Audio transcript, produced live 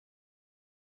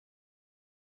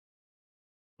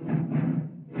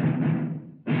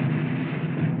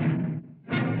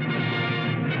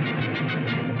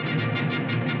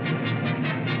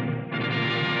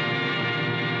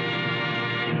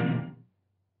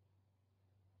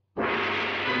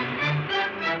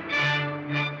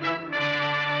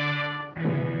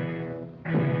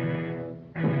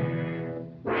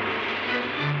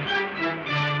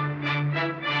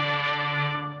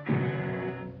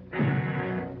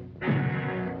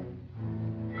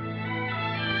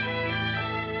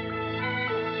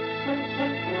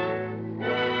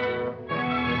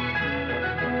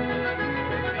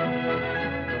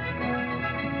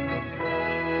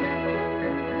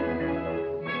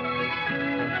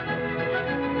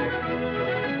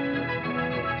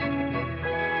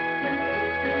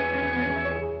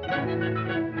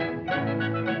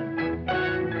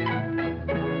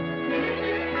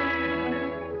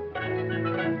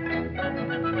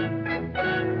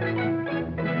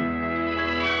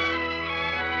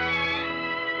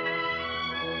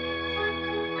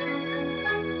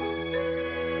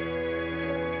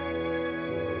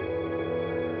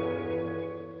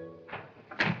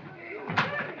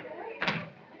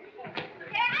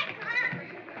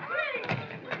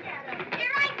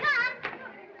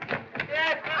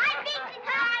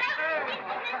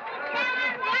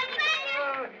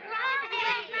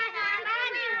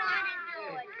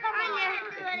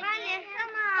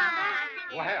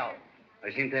Well,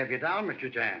 I seem to have you down,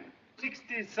 Mr. Chan.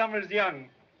 60 summers young,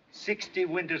 60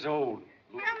 winters old.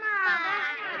 Come on,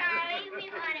 Charlie,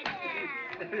 we want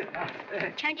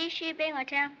to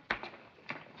tell.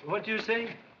 What do you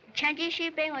say?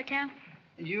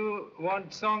 You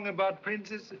want song about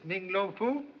Princess Ning Lo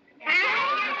Fu?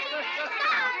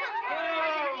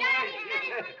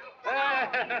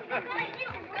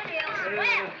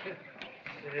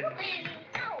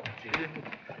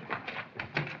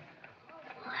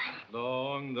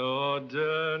 Long the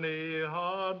journey,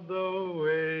 hard the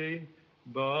way,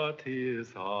 but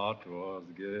his heart was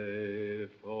gay.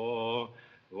 For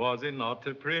was he not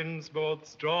a prince, both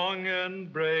strong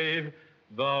and brave,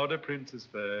 vowed a princess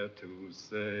fair to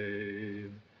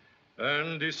save?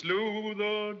 And he slew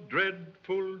the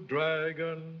dreadful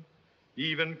dragon,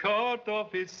 even cut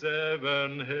off his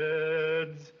 7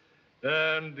 heads.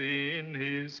 And in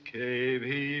his cave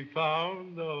he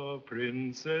found the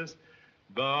princess,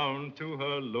 bound to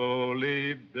her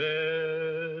lowly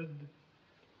bed.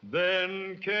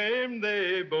 Then came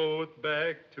they both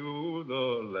back to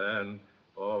the land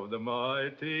of the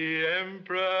mighty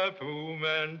Emperor Fu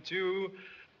Manchu,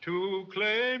 to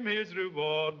claim his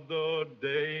reward, the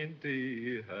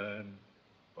dainty hand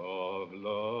of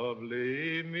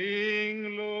lovely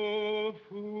Ming Lo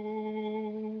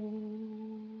Fu.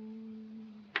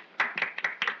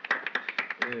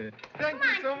 Thank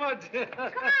you so much. Come on,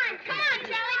 Charlie.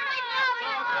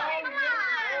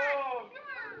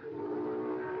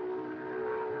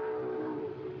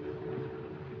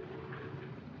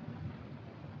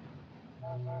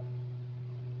 Come on.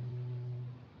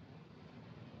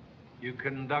 You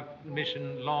conduct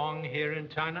mission long here in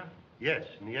China? Yes,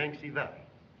 in the Yangtze Valley.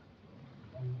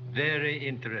 Very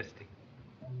interesting.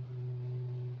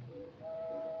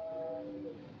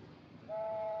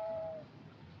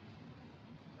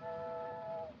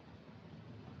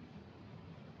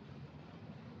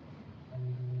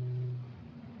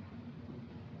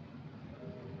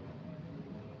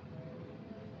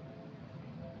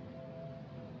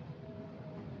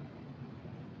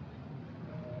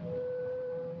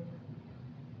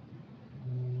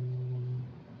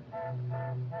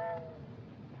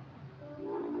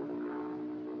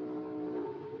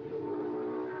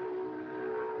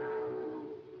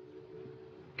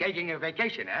 Taking a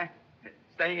vacation, eh?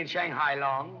 Staying in Shanghai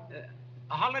long?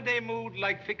 A holiday mood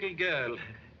like fickle girl.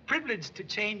 Privileged to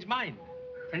change mind.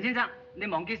 Chen 先生，你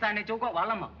忘記晒你祖國話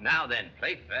啦嘛？ Now then,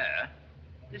 play fair.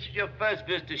 This is your first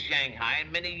visit to Shanghai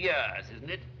in many years,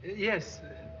 isn't it? Yes.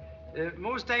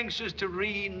 Most anxious to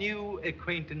renew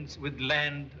acquaintance with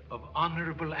land of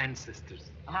honorable ancestors.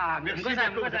 啊，唔該晒，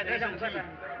唔該晒，唔該晒。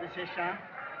Monsieur Chan.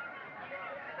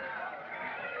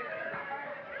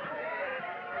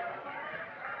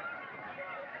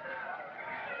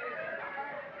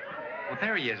 Well,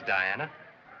 there he is, Diana.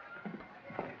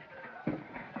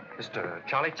 Mr.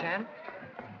 Charle Chan?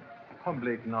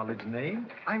 Humbly acknowledged name.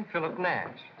 I'm Philip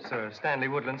Nash, Sir Stanley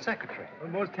Woodland's secretary.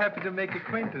 I'm most happy to make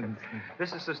acquaintance.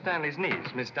 This is Sir Stanley's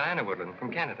niece, Miss Diana Woodland,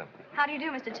 from Canada. How do you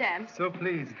do, Mr. Chan? So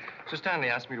pleased. Sir Stanley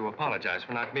asked me to apologize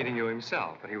for not meeting you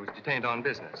himself, but he was detained on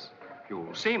business.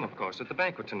 You'll see him, of course, at the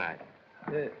banquet tonight.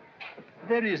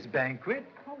 There is banquet.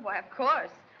 Oh, why, of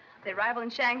course. The arrival in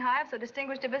Shanghai of so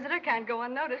distinguished a visitor can't go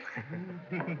unnoticed.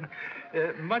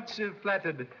 Much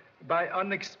flattered by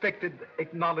unexpected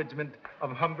acknowledgement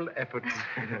of humble efforts.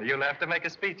 You'll have to make a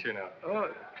speech, you know.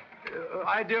 Oh,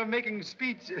 idea of making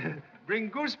speech. Bring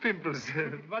goose pimples.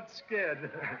 Much scared.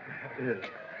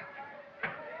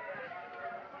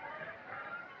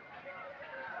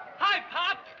 Hi,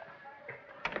 Pop!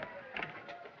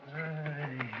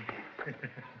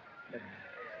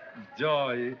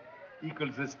 Joy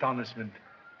equals astonishment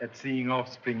at seeing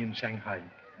offspring in Shanghai.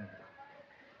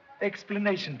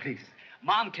 Explanation, please.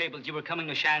 Mom cabled you were coming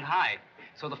to Shanghai,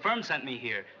 so the firm sent me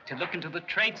here to look into the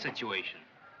trade situation.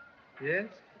 Yes?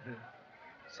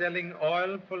 Selling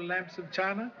oil for lamps of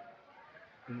China?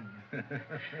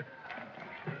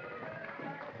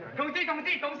 同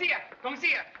志，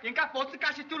人家火子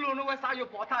加雪都路路嘅曬要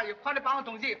火太，快啲幫我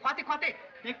同志，快啲！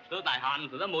都大限，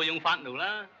都冇用法奴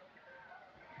啦。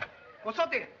我說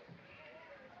的。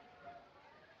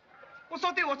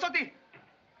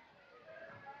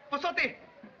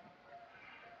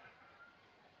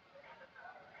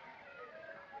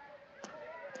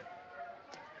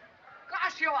假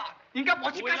笑啊！人家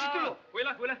火子加雪都路。回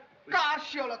來。假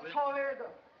笑啦，錯喺度。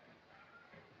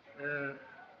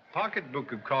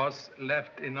Pocketbook, of course,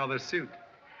 left in other suit.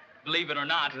 Believe it or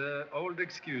not. Old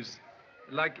excuse.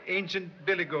 Like ancient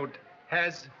billy goat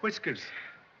has whiskers.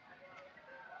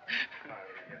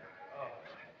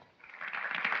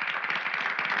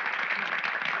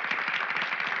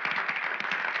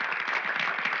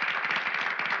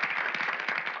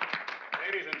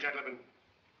 gentlemen.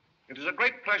 It is a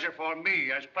great pleasure for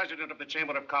me, as president of the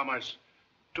Chamber of Commerce,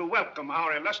 to welcome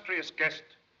our illustrious guest,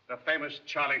 the famous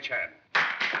Charle Chan.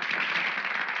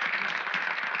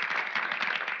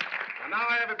 And now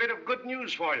I have a bit of good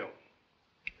news for you.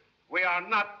 We are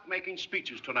not making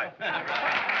speeches tonight.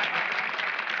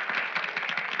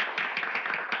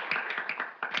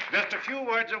 Just a few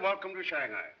words of welcome to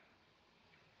Shanghai.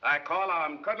 I call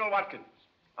on Colonel Watkins,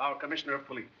 our Commissioner of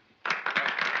Police.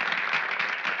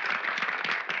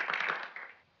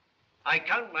 I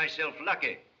count myself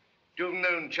lucky to have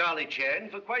known Charle Chan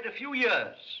for quite a few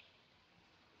years.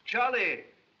 Charlie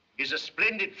is a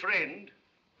splendid friend,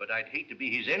 but I'd hate to be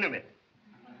his enemy.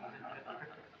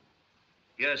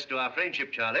 Here's to our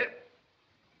friendship, Charlie.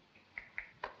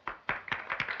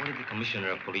 Where did the Commissioner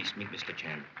of Police meet Mr.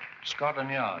 Chan? Scotland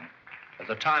Yard, at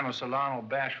the time of Sir Lionel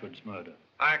Bashwood's murder.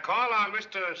 I call on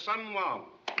Mr. Sun Wong.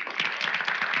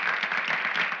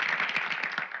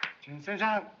 錢先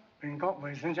生、榮國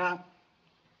維先生，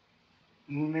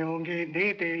唔了解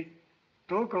你哋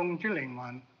賭共之靈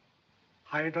魂，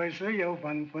係對水有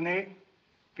份歡喜，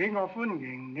俾我歡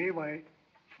迎你為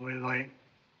回來，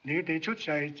你哋出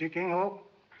世至景好。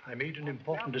I made an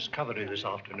important discovery this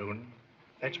afternoon.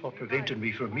 That's what prevented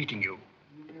me from meeting you.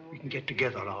 We can get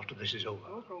together after this is over.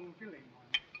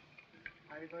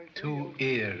 2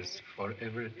 ears for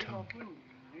every tongue.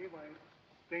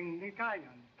 並你家人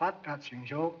發達成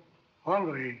數，可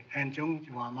來慶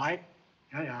祝話買，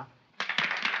也也。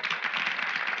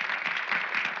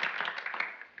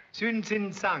孫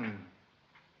先生，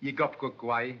而家個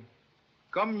鬼，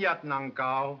今日能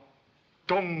夠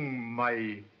東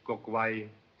米個鬼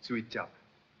追襲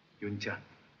完真，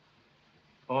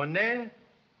我呢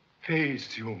非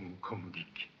常感激，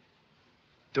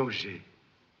多謝，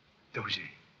多謝，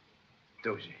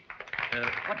多謝。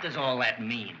What does all that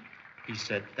mean? He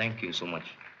said, thank you so much.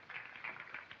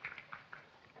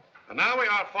 And now we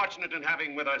are fortunate in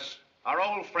having with us our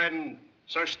old friend,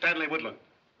 Sir Stanley Woodland,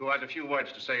 who has a few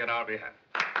words to say on our behalf.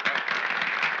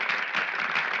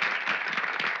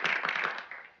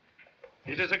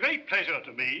 It is a great pleasure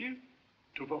to me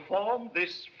to perform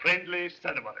this friendly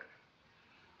ceremony.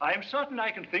 I am certain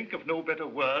I can think of no better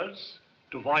words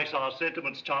to voice our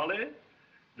sentiments, Charlie,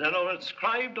 than are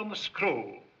inscribed on the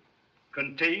scroll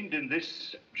contained in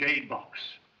this jade box,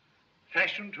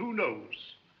 fashioned, who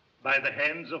knows, by the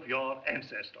hands of your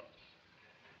ancestors.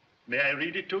 May I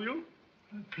read it to you?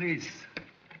 Please.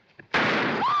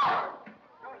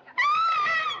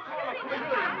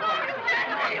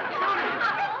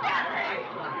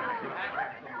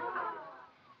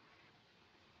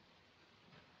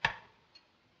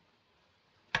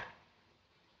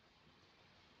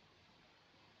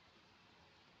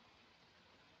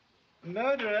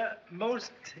 Murderer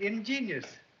most ingenious.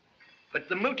 But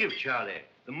the motive, Charlie,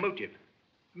 the motive.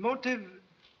 Motive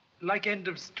like end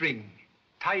of string,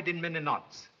 tied in many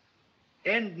knots.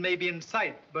 End may be in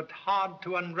sight, but hard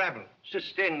to unravel. Sir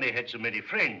Stanley had so many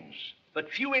friends,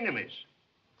 but few enemies.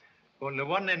 Only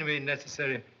one enemy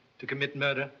necessary to commit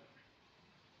murder.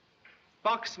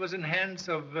 Box was in hands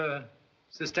of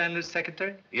Sir Stanley's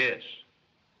secretary? Yes.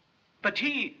 But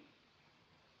he...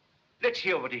 Let's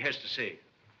hear what he has to say.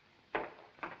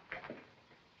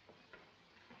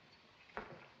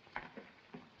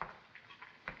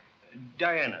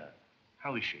 Diana,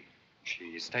 how is she?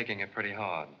 She's taking it pretty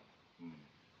hard.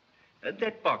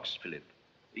 That box, Philip,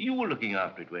 you were looking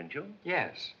after it, weren't you?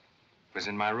 Yes. It was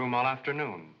in my room all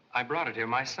afternoon. I brought it here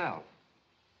myself.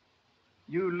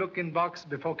 You look in box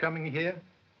before coming here?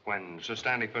 When Sir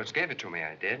Stanley first gave it to me,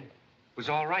 I did. It was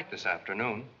all right this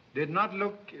afternoon. Did not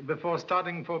look before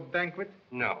starting for banquet?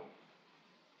 No.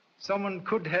 Someone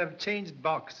could have changed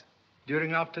box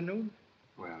during afternoon?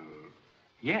 Well,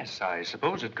 yes, I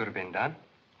suppose it could have been done.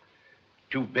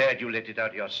 Too bad you let it out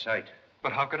of your sight.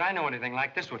 But how could I know anything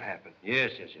like this would happen?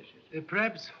 Yes.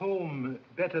 Perhaps home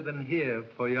better than here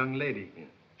for a young lady. Yeah.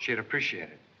 She'd appreciate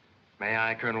it. May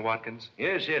I, Colonel Watkins?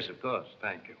 Yes, of course.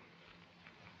 Thank you.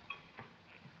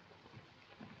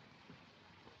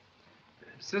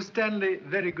 Sir Stanley,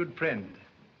 very good friend.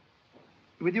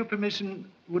 With your permission,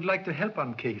 would like to help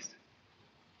on case.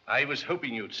 I was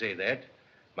hoping you'd say that.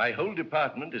 My whole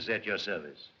department is at your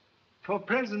service. For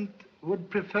present,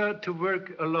 would prefer to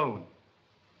work alone.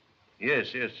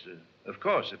 Yes, of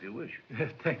course, if you wish.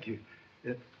 Thank you.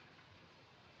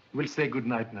 We'll say good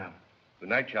night now. Good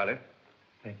night, Charlie.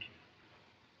 Thank you.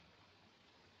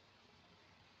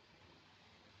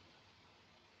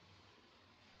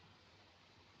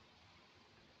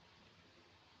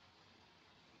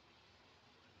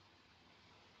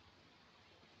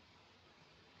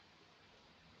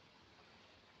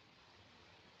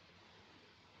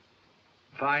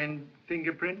 Find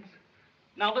fingerprints?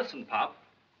 Now listen, Pop.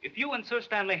 If you and Sir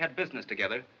Stanley had business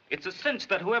together, it's a cinch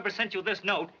that whoever sent you this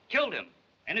note killed him.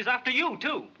 And is after you,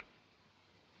 too.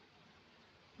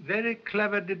 Very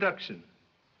clever deduction.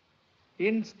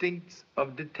 Instincts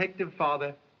of detective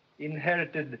father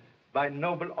inherited by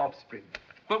noble offspring.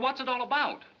 But what's it all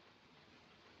about?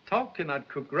 Talk cannot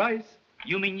cook rice.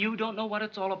 You mean you don't know what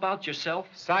it's all about yourself?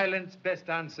 Silence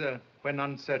best answer when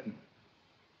uncertain.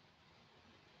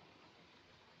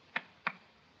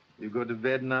 You go to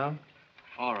bed now?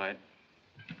 All right.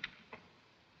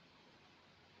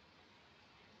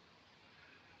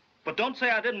 But don't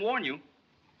say I didn't warn you.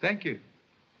 Thank you.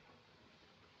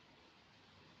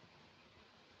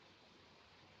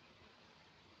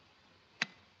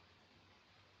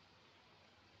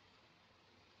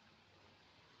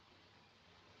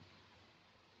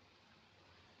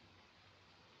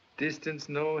 Distance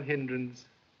no hindrance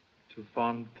to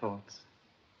fond thoughts.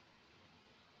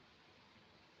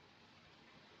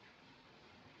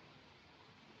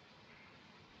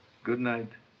 Good night.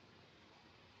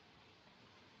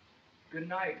 Good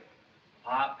night,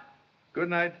 Pop. Good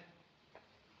night.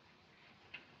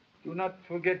 Do not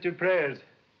forget your prayers.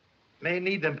 May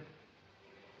need them.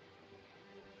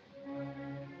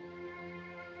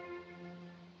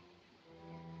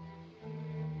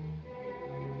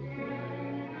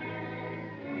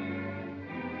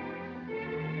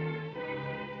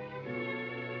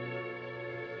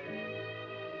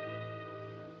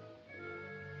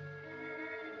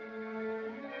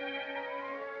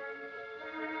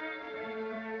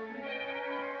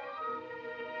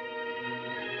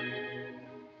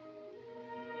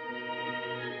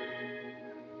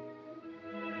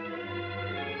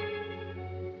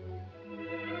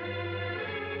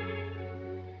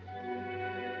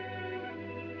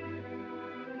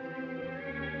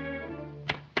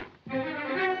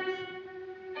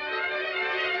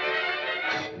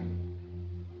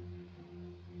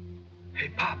 Hey,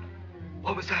 Pop,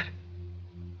 what was that?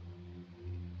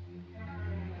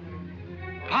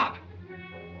 Pop!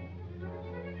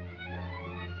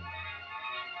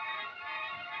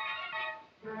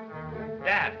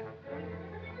 Dad!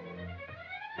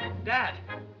 Dad!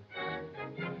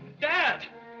 Dad!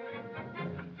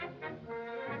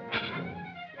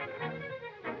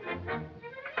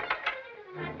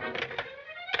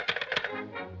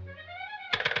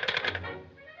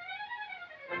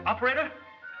 Operator,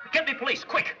 get me police,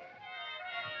 quick!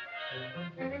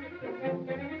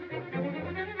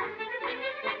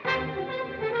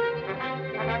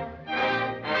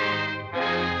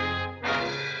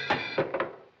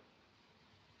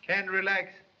 Can't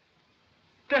relax.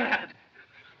 Dad!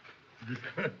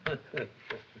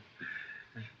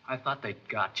 I thought they'd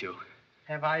got you.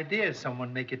 Have ideas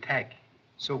someone make attack.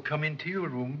 So come into your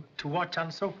room to watch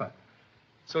on sofa.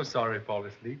 So sorry, fall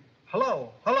asleep.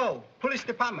 Hello, hello, police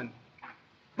department.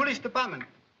 Police department.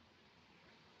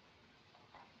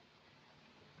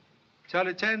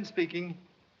 Charle Chan speaking.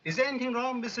 Is there anything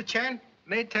wrong, Mr. Chan?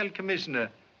 May tell Commissioner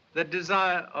the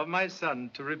desire of my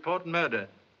son to report murder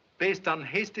based on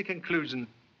hasty conclusion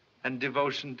and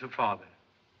devotion to father.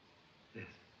 Yes.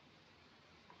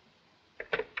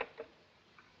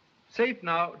 Safe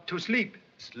now to sleep.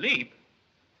 Sleep?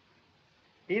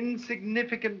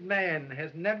 Insignificant man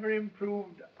has never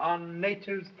improved on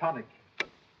nature's tonic.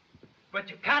 But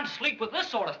you can't sleep with this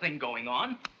sort of thing going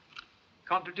on.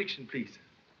 Contradiction, please.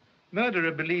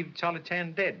 Murderer believed Charle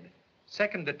Chan dead.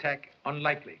 Second attack,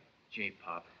 unlikely. Gee,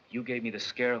 Pop, you gave me the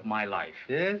scare of my life.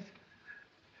 Yes?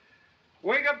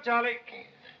 Wake up, Charlie.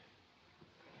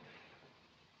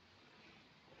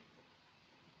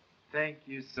 Thank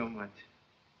you so much.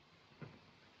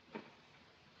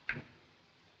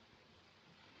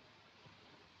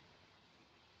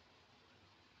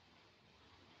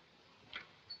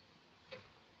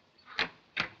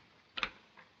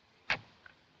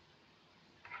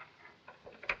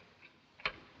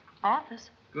 Office?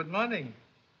 Good morning.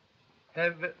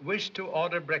 Have wished to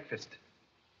order breakfast.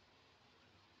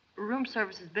 Room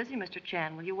service is busy, Mr.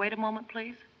 Chan. Will you wait a moment,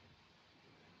 please?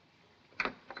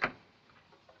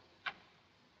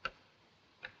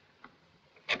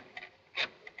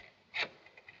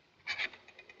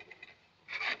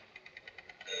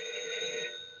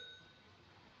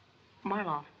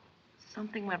 Marloff,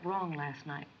 something went wrong last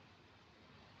night.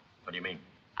 What do you mean?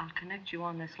 I'll connect you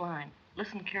on this line.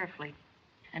 Listen carefully,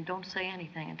 and don't say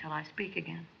anything until I speak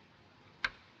again.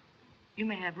 You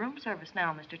may have room service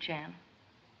now, Mr. Chan.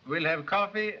 We'll have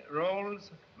coffee, rolls,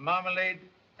 marmalade,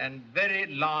 and very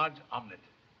large omelette.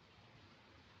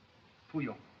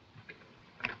 Fouillon.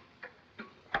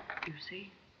 You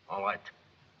see? All right.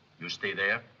 You stay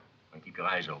there and keep your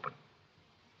eyes open.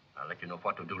 I'll let you know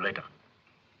what to do later.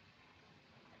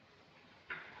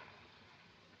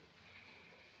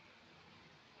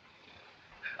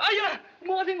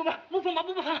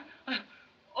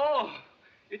 Oh,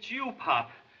 it's you,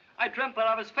 Pop. I dreamt that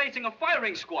I was facing a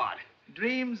firing squad.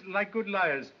 Dreams, like good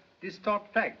liars, distort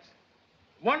facts.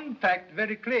 One fact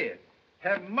very clear.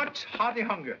 Have much hearty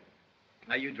hunger.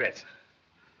 Now you dress.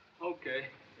 Okay.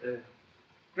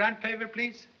 Grand favor,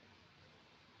 please.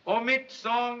 Omit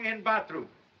song in bathroom.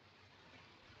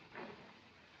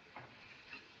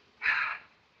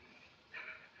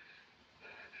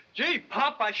 Gee,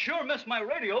 Pop, I sure missed my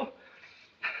radio.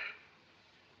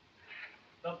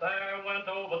 The bear went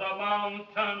over the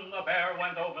mountain, the bear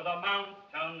went over the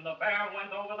mountain, the bear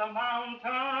went over the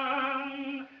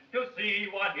mountain to see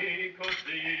what he could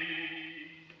see.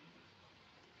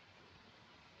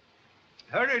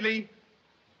 Hurriedly.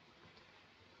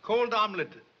 Cold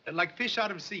omelet, like fish out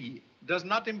of sea, does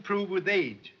not improve with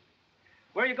age.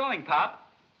 Where are you going,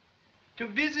 Pop? To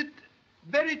visit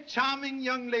very charming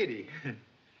young lady.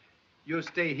 You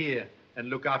stay here and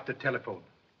look after telephone.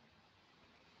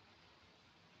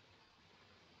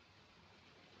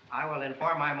 I will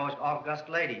inform my most august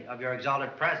lady of your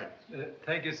exalted presence.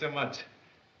 Thank you so much.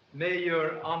 May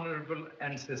your honorable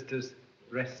ancestors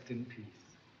rest in peace.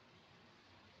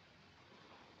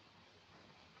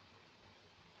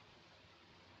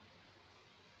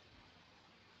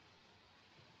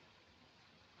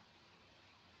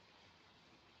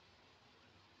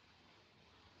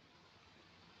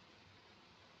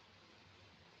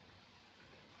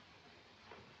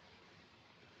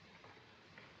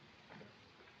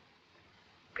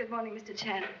 Good morning, Mr.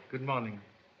 Chan. Good morning.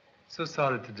 So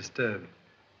sorry to disturb.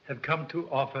 Have come to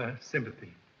offer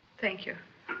sympathy. Thank you.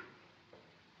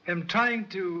 I'm trying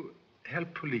to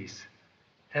help police.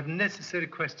 Have necessary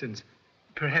questions.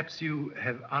 Perhaps you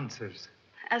have answers.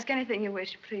 Ask anything you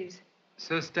wish, please.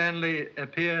 Sir Stanley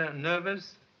appear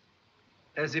nervous,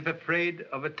 as if afraid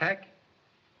of attack?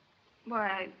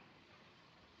 Why,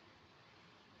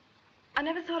 I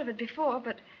never thought of it before,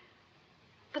 but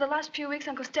for the last few weeks,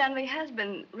 Uncle Stanley has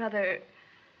been rather,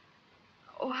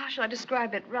 oh, how shall I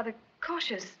describe it? Rather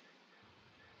cautious.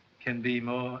 Can be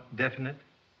more definite?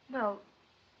 Well,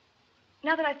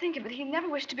 now that I think of it, he never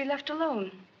wished to be left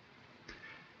alone.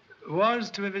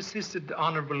 Was to have assisted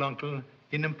honorable uncle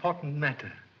in important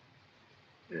matter.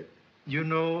 You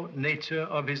know nature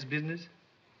of his business?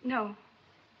 No.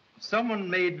 Someone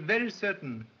made very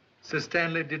certain Sir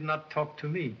Stanley did not talk to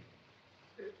me.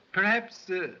 Perhaps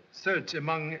search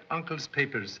among uncle's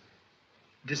papers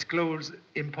disclose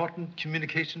important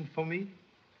communication for me?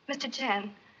 Mr.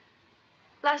 Chan,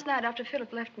 last night after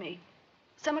Philip left me,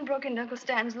 someone broke into Uncle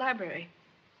Stan's library.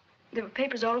 There were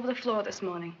papers all over the floor this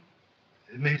morning.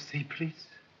 May I see, please?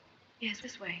 Yes,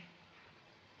 this way.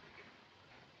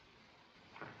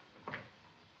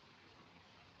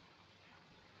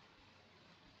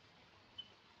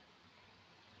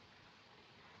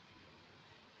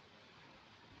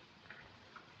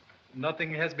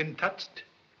 Nothing has been touched?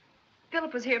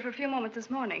 Philip was here for a few moments this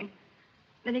morning.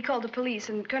 Then he called the police,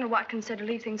 and Colonel Watkins said to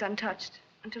leave things untouched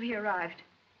until he arrived.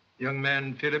 Young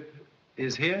man Philip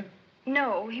is here?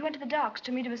 No, he went to the docks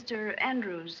to meet a Mr.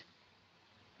 Andrews.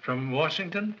 From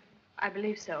Washington? I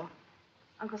believe so.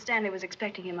 Uncle Stanley was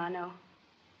expecting him, I know.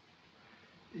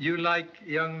 You like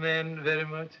young men very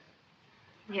much?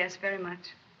 Yes, very much.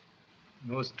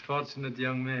 Most fortunate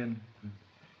young man.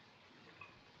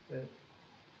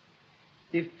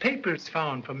 If papers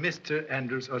found from Mr.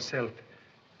 Andrews or self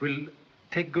will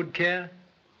take good care,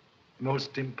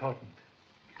 most important.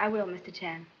 I will, Mr.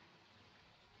 Chan.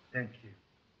 Thank you.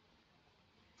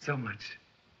 So much.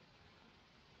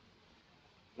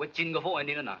 我真个好爱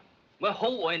你了呐，我好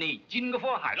爱你，真个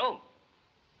好害咯。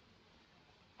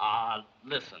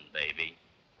Listen, baby.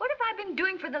 What have I been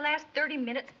doing for the last 30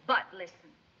 minutes but listen?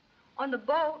 On the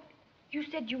boat, you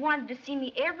said you wanted to see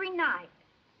me every night.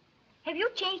 Have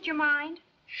you changed your mind?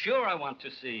 Sure, I want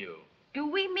to see you. Do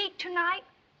we meet tonight,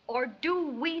 or do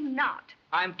we not?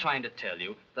 I'm trying to tell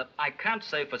you that I can't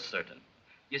say for certain.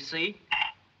 You see?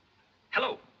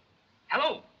 Hello.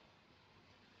 Hello.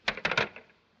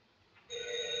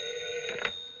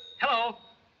 Hello.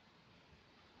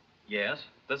 Yes,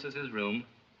 this is his room,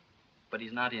 but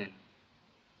he's not in.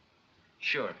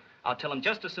 Sure, I'll tell him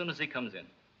just as soon as he comes in.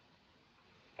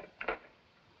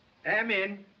 Am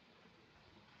in.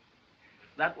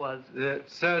 That was...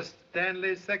 Sir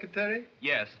Stanley's secretary?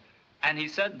 Yes, and he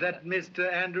said... That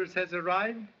Mr. Andrews has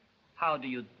arrived? How do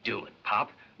you do it,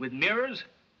 Pop? With mirrors?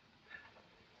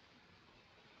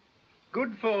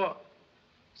 Good for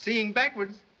seeing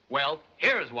backwards. Well,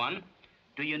 here's one.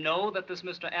 Do you know that this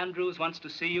Mr. Andrews wants to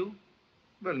see you?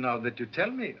 Well, now that you tell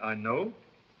me, I know.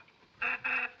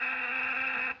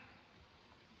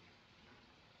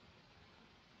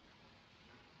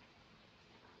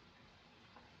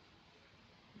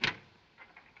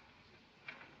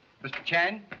 Mr.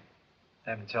 Chan?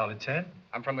 I'm Charle Chan.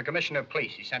 I'm from the Commissioner of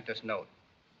Police. He sent this note.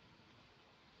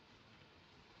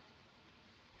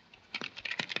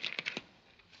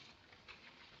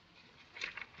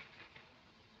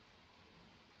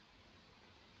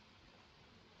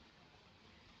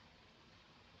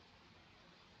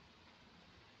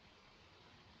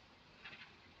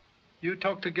 You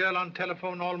talked to a girl on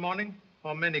telephone all morning?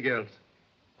 Or many girls?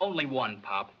 Only one,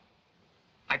 Pop.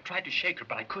 I tried to shake her,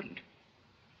 but I couldn't.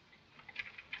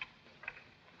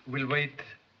 We'll wait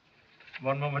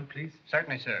one moment, please.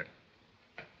 Certainly, sir.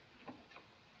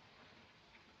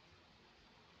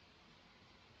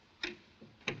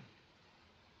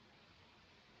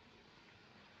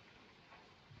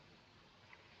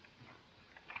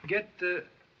 Get the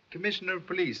Commissioner of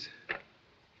Police.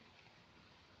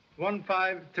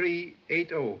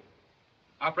 15380.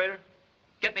 Operator,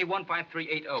 get me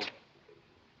 15380.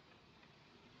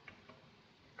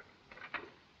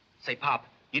 Say, Pop,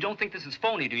 you don't think this is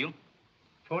phony, do you?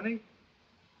 Phony?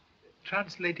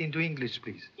 Translate into English,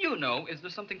 please. You know, is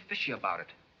there something fishy about it?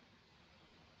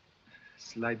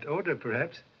 Slight odor,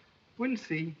 perhaps. We'll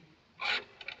see.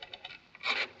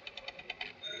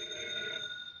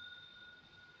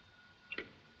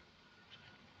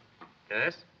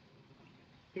 Yes?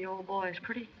 The old boy is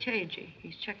pretty cagey.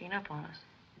 He's checking up on us.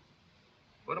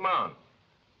 Put him on.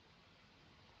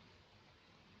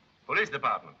 Police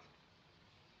Department.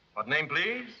 What name,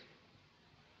 please?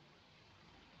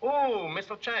 Oh,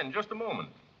 Mr. Chan, just a moment.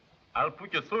 I'll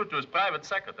put you through to his private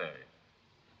secretary.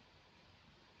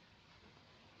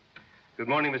 Good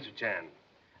morning, Mr. Chan.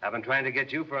 I've been trying to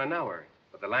get you for an hour,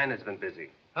 but the line has been busy.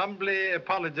 Humbly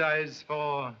apologize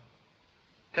for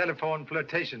telephone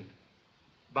flirtation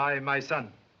by my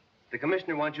son. The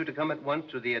commissioner wants you to come at once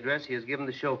to the address he has given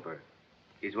the chauffeur.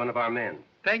 He's one of our men.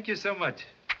 Thank you so much.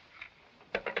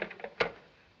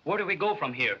 Where do we go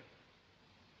from here?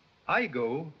 I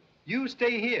go. You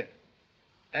stay here.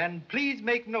 And please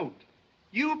make note,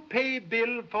 you pay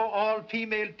bill for all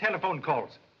female telephone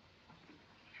calls.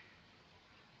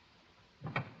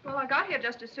 Well, I got here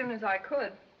just as soon as I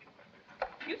could.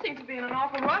 You seem to be in an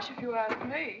awful rush, if you ask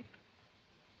me.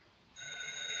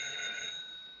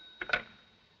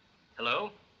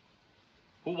 Hello?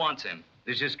 Who wants him?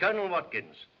 This is Colonel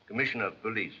Watkins, Commissioner of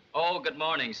Police. Oh, good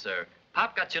morning, sir.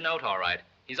 Pop got your note all right.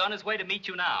 He's on his way to meet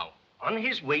you now. On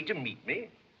his way to meet me?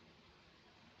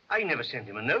 I never sent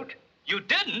him a note. You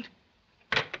didn't?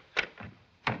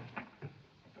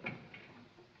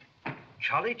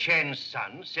 Charle Chan's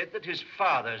son said that his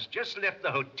father's just left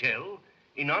the hotel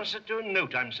in answer to a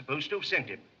note I'm supposed to have sent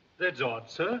him. That's odd,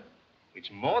 sir.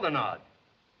 It's more than odd.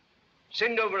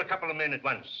 Send over a couple of men at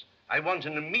once. I want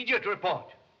an immediate report.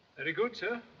 Very good,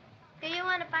 sir. Do you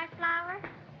want to buy flour?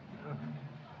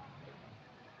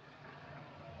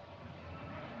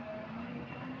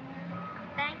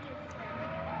 Thank you, sir.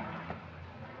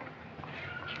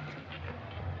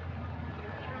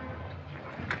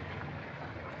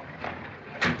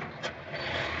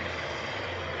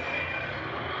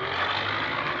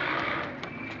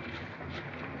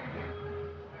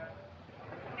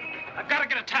 I've got to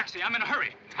get a taxi. I'm in a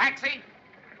hurry. Taxi?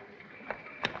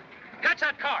 Catch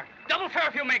that car. Double fare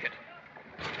if you make it.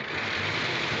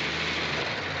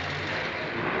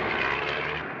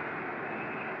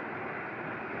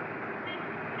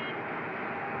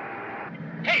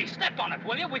 Hey, step on it,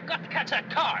 will you? We've got to catch that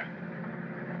car.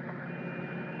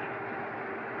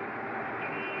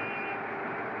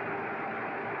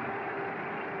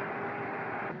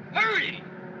 Hurry!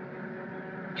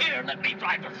 Here, let me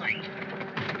drive the thing.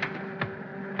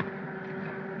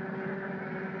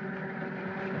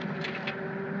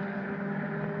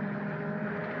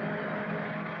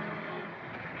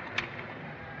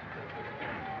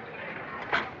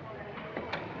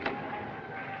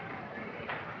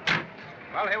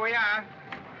 Well, here we are.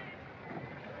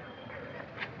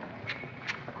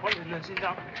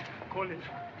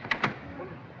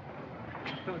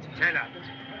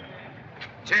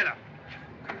 Taylor.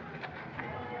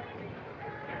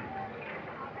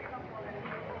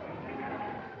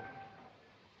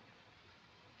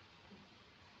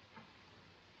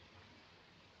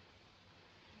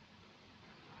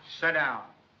 Sit down.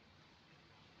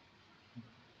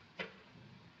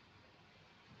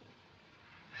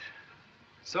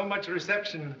 So much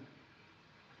reception.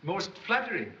 Most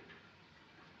flattering.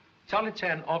 Charle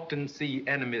Chan often see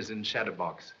enemies in shadow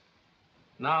box.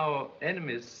 Now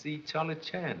enemies see Charle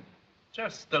Chan.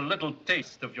 Just a little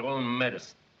taste of your own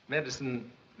medicine.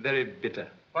 Medicine very bitter.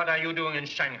 What are you doing in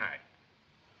Shanghai?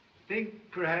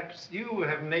 Think perhaps you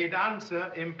have made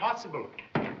answer impossible.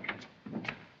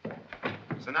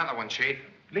 There's another one, Chief.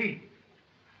 Lee.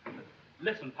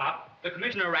 Listen, Pop. The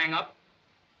commissioner rang up.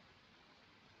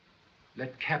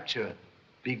 Let capture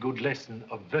be good lesson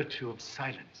of virtue of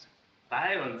silence.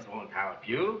 Silence won't help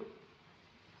you.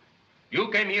 You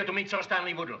came here to meet Sir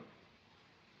Stanley Woodland.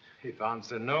 If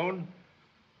answer known,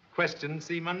 questions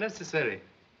seem unnecessary.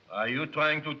 Are you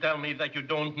trying to tell me that you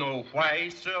don't know why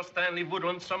Sir Stanley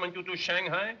Woodland summoned you to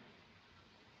Shanghai?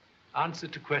 Answer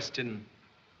to question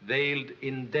veiled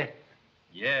in death.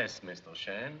 Yes, Mr.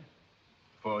 Chan.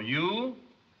 For you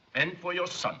and for your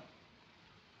son.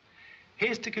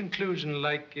 Here's the conclusion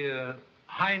like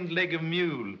hind leg of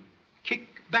mule,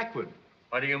 kick backward.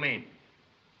 What do you mean?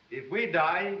 If we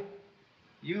die,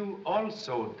 you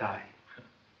also die.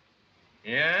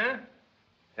 Yeah?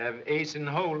 Have ace in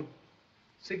hole.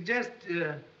 Suggest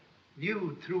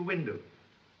view through window.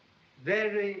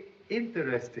 Very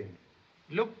interesting.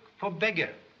 Look for beggar.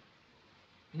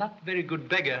 Not very good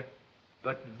beggar,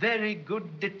 but very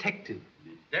good detective.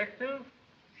 Detective?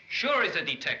 Sure he's a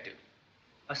detective.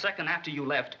 A second after you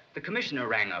left, the commissioner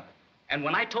rang up. And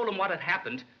when I told him what had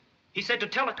happened, he said to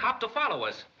tell a cop to follow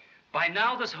us. By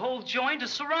now, this whole joint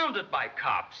is surrounded by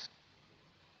cops.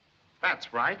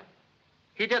 That's right.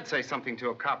 He did say something to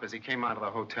a cop as he came out of the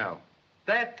hotel.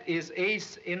 That is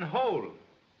ace in hole.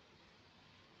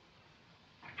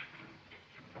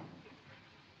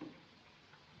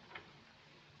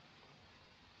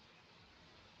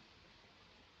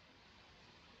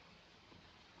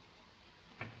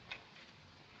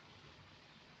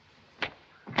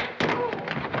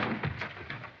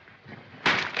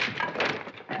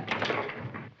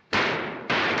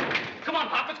 Come on,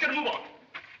 Pop, let's get a move on.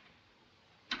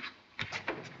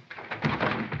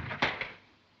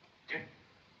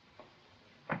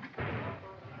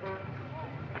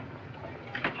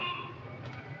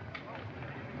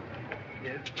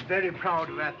 Very proud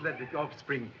of athletic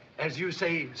offspring. As you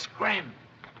say, scram.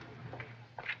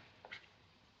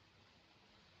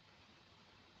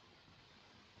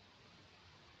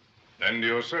 And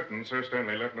you're certain Sir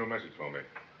Stanley left no message for me?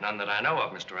 None that I know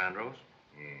of, Mr. Andrews.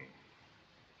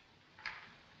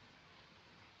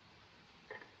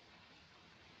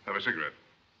 Have a cigarette.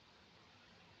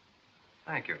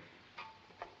 Thank you.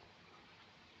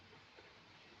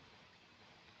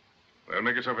 Well,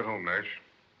 make yourself at home, Nash.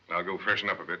 I'll go freshen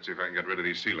up a bit, see if I can get rid of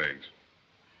these sea legs.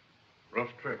 Rough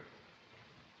trip.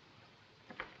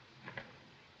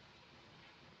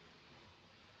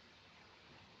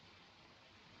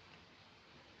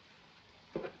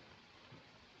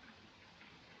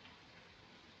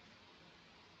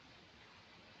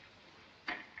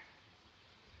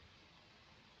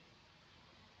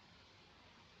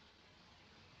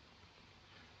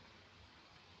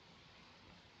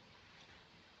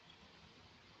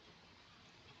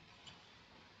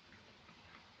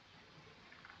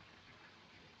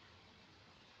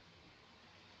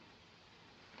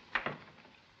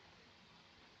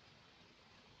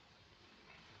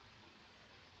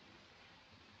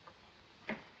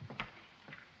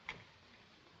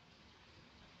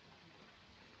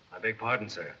 I beg pardon,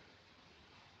 sir.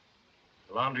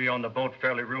 The laundry on the boat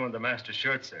fairly ruined the master's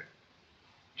shirt, sir.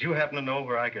 Do you happen to know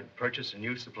where I could purchase a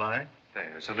new supply?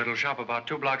 There's a little shop about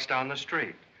 2 blocks down the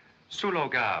street.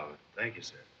 Sulo Gal. Thank you,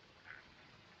 sir.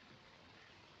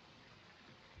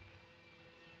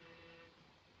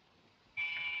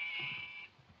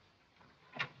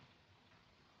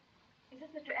 Is this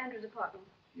Mr. Andrews' apartment?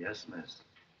 Yes, miss.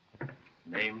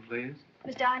 Name, please?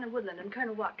 Miss Diana Woodland and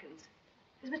Colonel Watkins.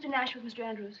 Is Mr. Nash with Mr.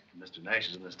 Andrews? Mr. Nash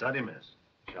is in the study, miss.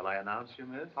 Shall I announce you,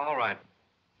 miss? All right.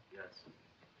 Yes.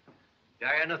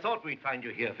 Diana thought we'd find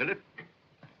you here, Philip.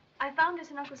 I found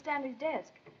this in Uncle Stanley's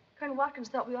desk. Colonel Watkins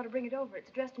thought we ought to bring it over. It's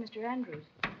addressed to Mr. Andrews.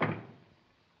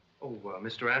 Oh,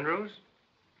 Mr. Andrews?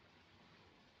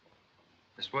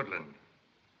 Miss Woodland.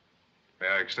 May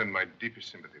I extend my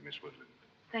deepest sympathy, Miss Woodland.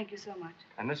 Thank you so much.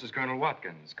 And this is Colonel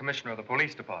Watkins, Commissioner of the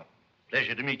Police Department.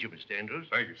 Pleasure to meet you, Mr. Andrews.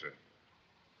 Thank you, sir.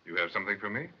 You have something for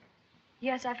me?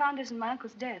 Yes, I found this in my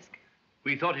uncle's desk.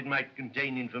 We thought it might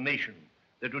contain information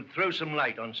that would throw some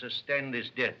light on Sir Stanley's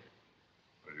death.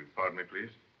 Will you pardon me, please?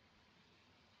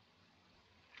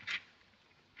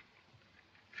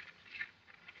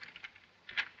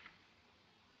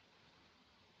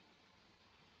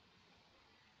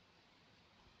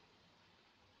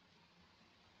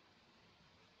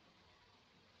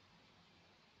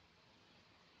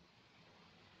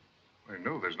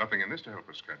 No, there's nothing in this to help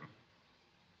us, Colonel.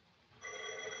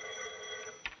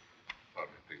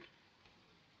 Pardon me, please.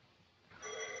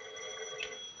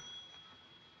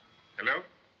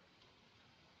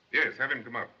 Yes, have him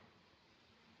come up.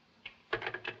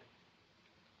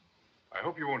 I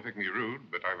hope you won't think me rude,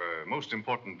 but I've a most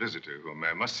important visitor whom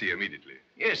I must see immediately.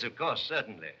 Yes, of course,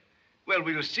 certainly. Well,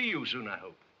 we'll see you soon, I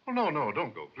hope. Oh, no,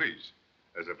 don't go, please.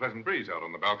 There's a pleasant breeze out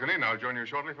on the balcony, and I'll join you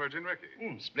shortly for a gin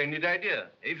recce. Splendid idea.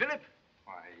 Eh, Philip?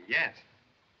 Why, yes.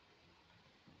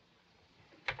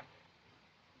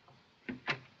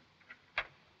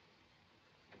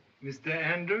 Mr.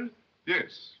 Andrews?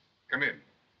 Yes, come in.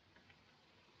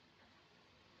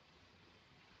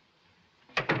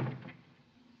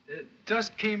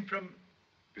 Just came from...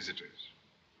 Visitors.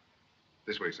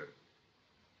 This way, sir.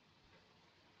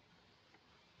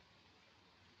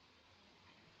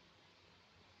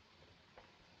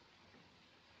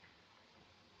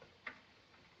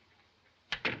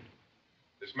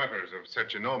 This matter is of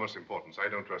such enormous importance, I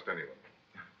don't trust anyone.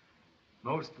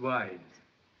 Most wise.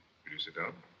 Will you sit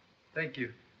down? Thank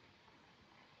you.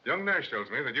 Young Nash tells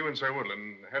me that you and Sir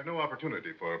Woodland had no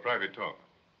opportunity for a private talk.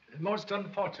 Most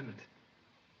unfortunate.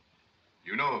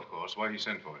 You know, of course, why he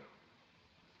sent for you.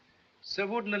 Sir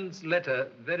Woodland's letter,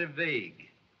 very vague.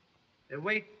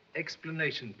 Await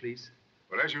explanation, please.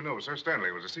 Well, as you know, Sir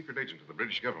Stanley was a secret agent of the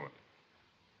British government.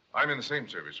 I'm in the same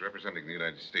service, representing the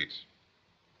United States.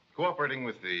 Cooperating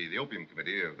with the Opium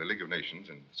Committee of the League of Nations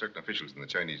and certain officials in the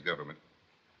Chinese government,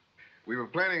 we were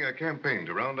planning a campaign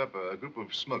to round up a group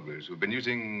of smugglers who've been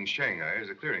using Shanghai as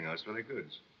a clearinghouse for their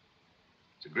goods.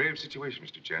 It's a grave situation,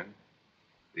 Mr. Chan.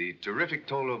 The terrific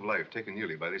toll of life taken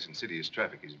yearly by this insidious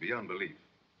traffic is beyond belief.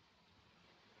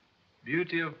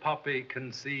 Beauty of poppy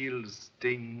conceals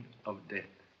sting of death.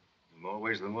 In more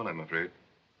ways than one, I'm afraid.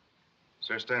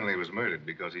 Sir Stanley was murdered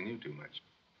because he knew too much.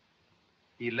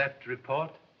 He left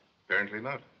report? Apparently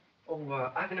not. Oh,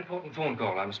 I have an important phone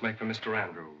call I must make for Mr.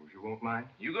 Andrews. You won't mind?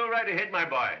 You go right ahead, my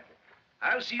boy.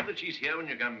 I'll see that she's here when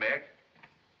you come back.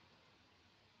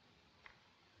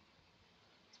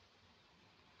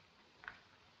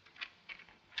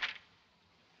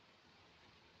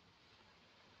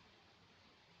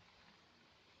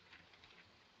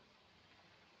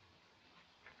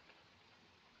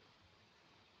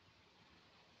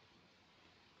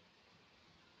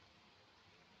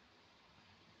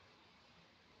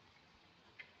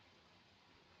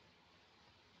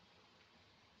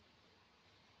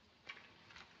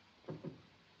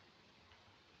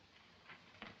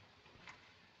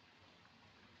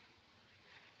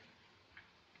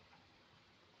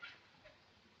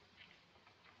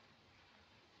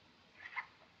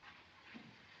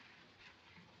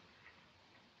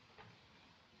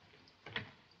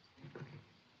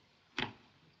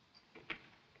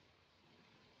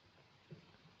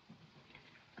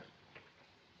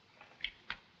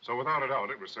 So without a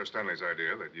doubt, it was Sir Stanley's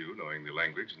idea that you, knowing the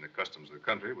language and the customs of the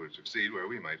country, would succeed where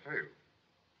we might fail.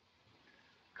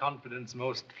 Confidence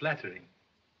most flattering.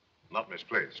 Not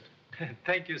misplaced.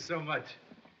 Thank you so much.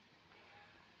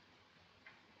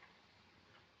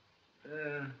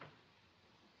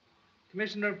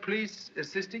 Commissioner of Police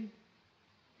assisting?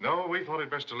 No, we thought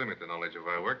it best to limit the knowledge of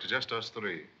our work to just us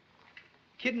three.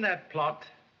 Kidnap plot,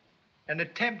 an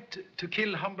attempt to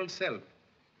kill humble self,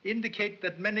 indicate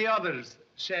that many others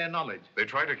share knowledge. They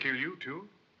try to kill you, too?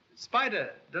 Spider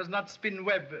does not spin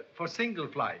web for single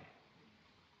fly.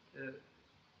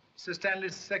 Sir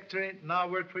Stanley's secretary now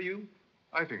work for you?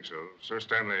 I think so. Sir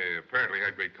Stanley apparently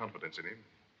had great confidence in him.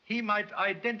 He might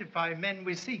identify men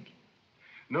we seek.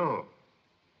 No.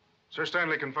 Sir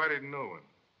Stanley confided in no one.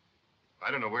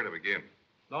 I don't know where to begin.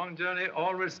 Long journey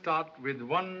always start with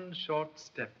one short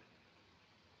step.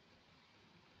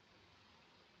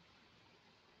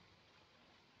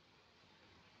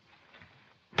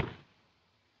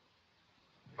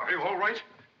 Are you all right?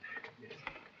 Yes.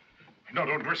 No,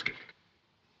 don't risk it.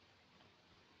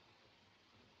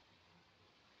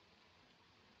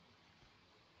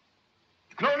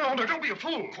 No, don't be a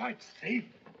fool. Quite safe.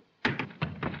 Did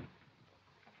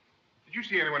you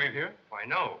see anyone in here? Why,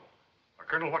 no. Are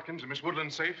Colonel Watkins and Miss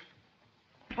Woodland safe?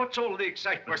 What's all the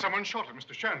excitement? Why, someone shot at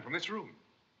Mr. Chan from this room.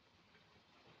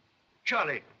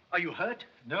 Charlie, are you hurt?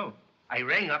 No. I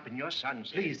rang up and your son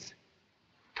said... Please,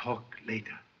 talk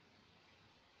later.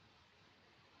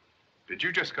 Did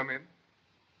you just come in?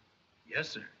 Yes,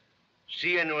 sir.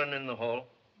 See anyone in the hall?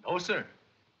 No, sir.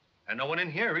 And no one in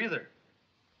here either.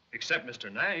 Except Mr.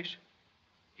 Nash.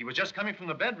 He was just coming from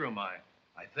the bedroom, I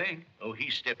think. Oh, he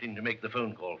stepped in to make the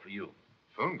phone call for you.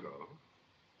 Phone call?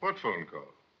 What phone call?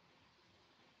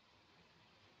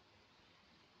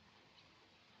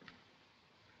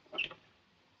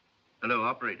 Hello,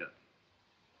 operator.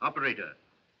 Operator,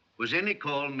 was any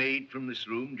call made from this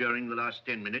room during the last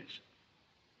 10 minutes?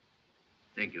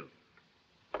 Thank you.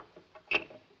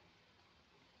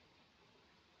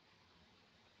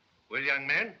 Well, young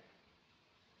man?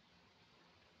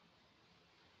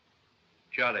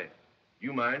 Charlie,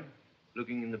 you mind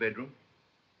looking in the bedroom?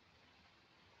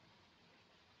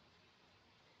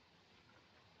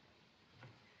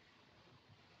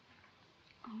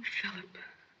 Oh, Philip.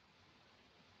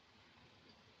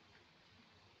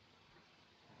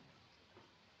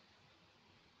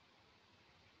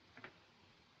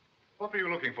 What were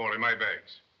you looking for in my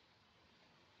bags?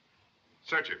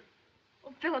 Search it.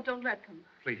 Oh, Philip, don't let them.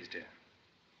 Please, dear.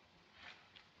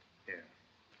 Here.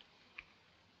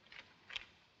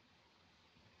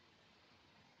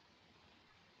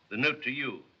 The note to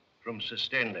you from Sir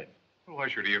Stanley. Well, why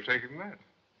should he have taken that?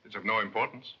 It's of no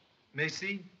importance.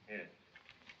 Macy? Yes.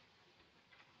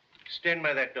 Stand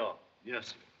by that door. Yes,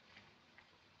 sir.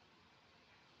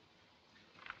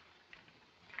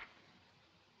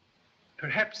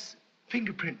 Perhaps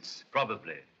fingerprints.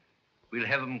 Probably. We'll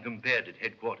have them compared at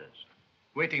headquarters.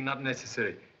 Waiting not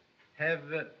necessary. Have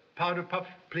powder puff,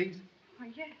 please. Oh,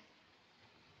 yes.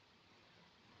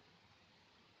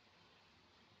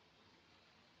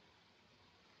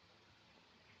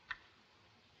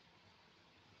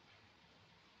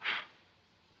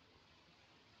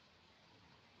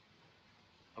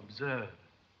 Observe.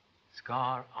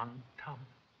 Scar on thumb.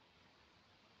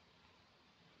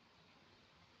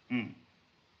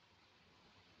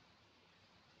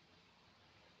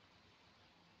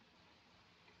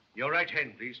 Your right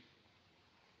hand, please.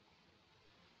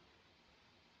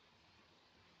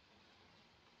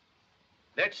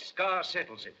 That scar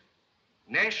settles it.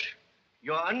 Nash,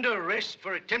 you're under arrest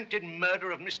for attempted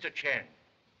murder of Mr. Chan.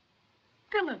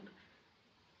 Philip.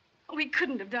 We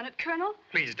couldn't have done it, Colonel.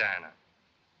 Please, Diana.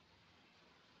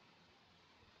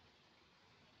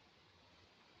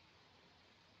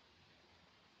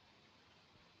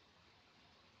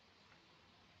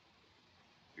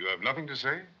 You have nothing to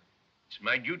say? It's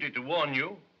my duty to warn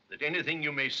you that anything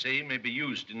you may say may be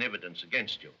used in evidence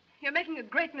against you. You're making a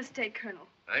great mistake, Colonel.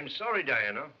 I'm sorry,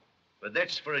 Diana, but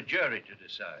that's for a jury to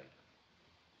decide.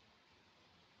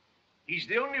 He's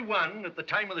the only one at the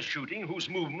time of the shooting whose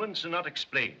movements are not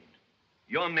explained.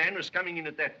 Your man was coming in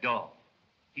at that door.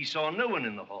 He saw no one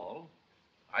in the hall.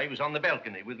 I was on the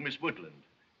balcony with Miss Woodland.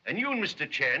 And you and Mr.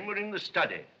 Chan were in the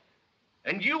study.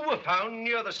 And you were found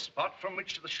near the spot from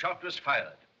which the shot was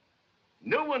fired.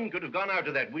 No one could have gone out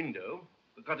of that window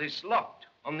because it's locked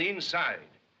on the inside.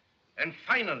 And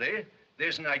finally,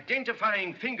 there's an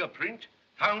identifying fingerprint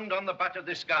found on the butt of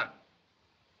this gun.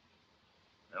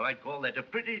 Now, I'd call that a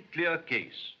pretty clear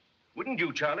case. Wouldn't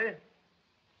you, Charlie?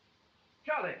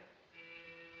 Charlie!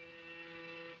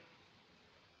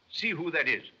 See who that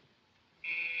is.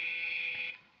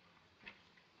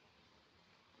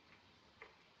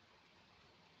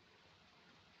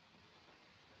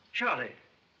 Charlie,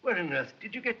 where on earth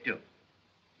did you get to?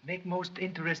 Make most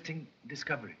interesting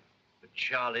discovery. But,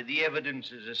 Charlie, the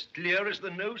evidence is as clear as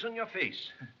the nose on your face.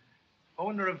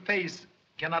 Owner of face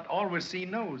cannot always see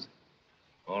nose.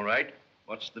 All right.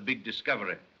 What's the big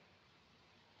discovery?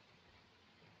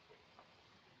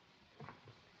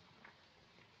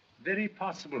 Very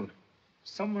possible.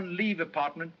 Someone leave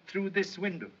apartment through this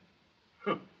window.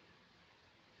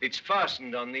 It's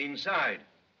fastened on the inside.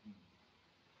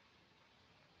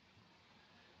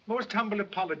 Most humble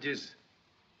apologies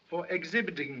for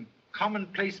exhibiting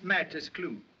commonplace match as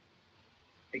clue.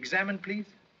 Examine, please.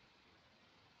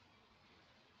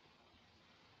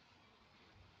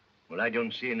 Well, I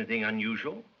don't see anything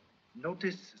unusual.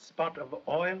 Notice spot of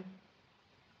oil?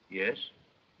 Yes.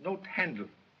 Note handle.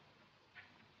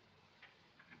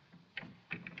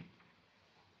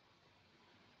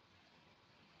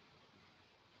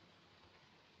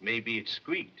 Maybe it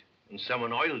squeaked and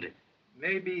someone oiled it.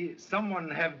 Maybe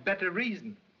someone have better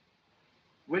reason.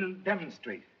 We'll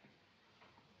demonstrate.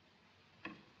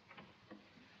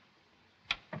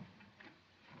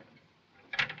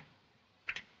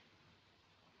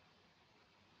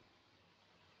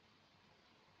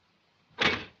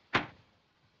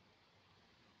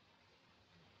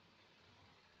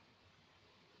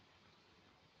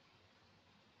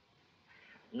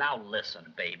 Now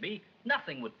listen, baby.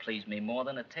 Nothing would please me more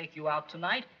than to take you out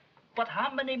tonight. But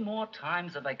how many more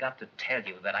times have I got to tell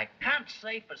you that I can't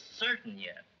say for certain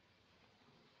yet?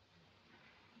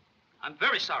 I'm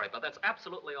very sorry, but that's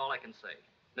absolutely all I can say.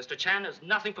 Mr. Chan is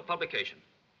nothing for publication.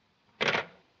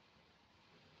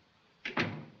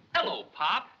 Hello,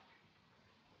 Pop.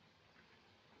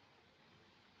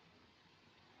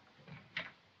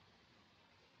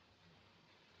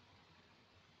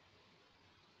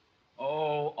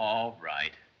 Oh, all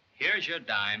right. Here's your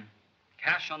dime.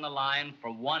 Cash on the line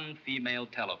for one female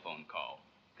telephone call.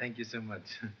 Thank you so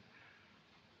much.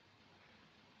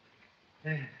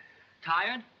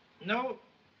 Tired? No,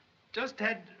 just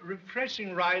had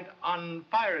refreshing ride on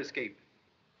fire escape.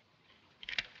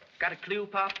 Got a clue,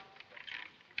 Pop?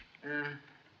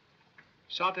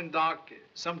 Shot in dark,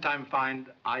 sometime find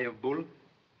eye of bull.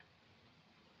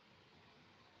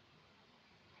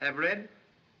 Have read?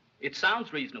 It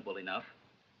sounds reasonable enough.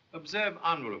 Observe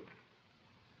envelope.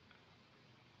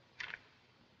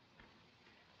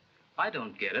 I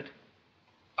don't get it.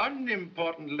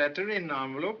 Unimportant letter in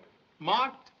envelope,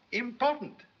 marked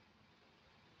important.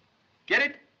 Get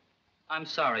it? I'm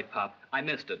sorry, Pop. I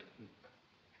missed it.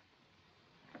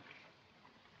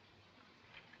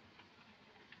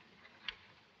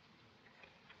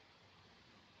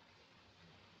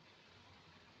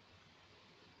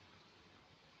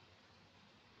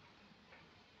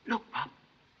 Look, Pop.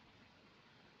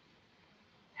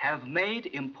 Have made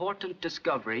important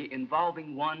discovery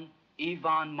involving one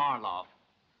Ivan Marlov.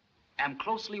 Am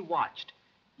closely watched.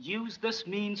 Use this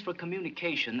means for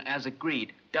communication as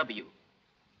agreed. W.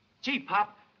 Gee,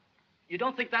 Pop, you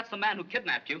don't think that's the man who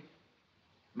kidnapped you?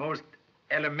 Most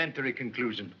elementary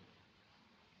conclusion.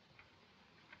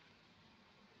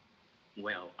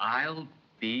 Well, I'll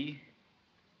be...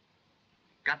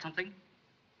 Got something?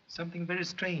 Something very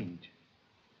strange.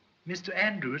 Mr.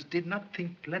 Andrews did not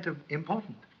think letter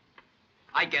important.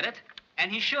 I get it,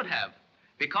 and he should have.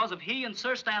 Because if he and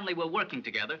Sir Stanley were working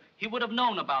together, he would have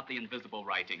known about the invisible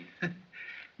writing.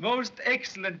 Most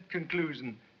excellent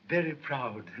conclusion. Very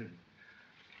proud.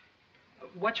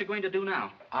 What you going to do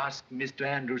now? Ask Mr.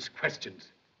 Andrews questions.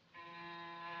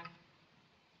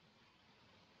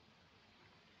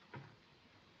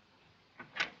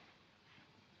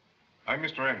 I'm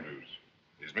Mr. Andrews.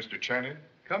 Is Mr. Chan in?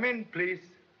 Come in, please.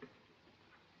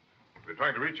 Been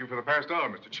trying to reach you for the past hour,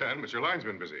 Mr. Chan, but your line's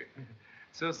been busy.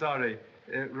 So sorry.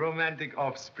 Romantic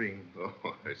offspring.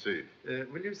 Oh, I see.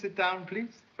 Will you sit down,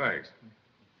 please? Thanks.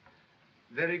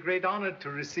 Very great honor to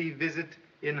receive visit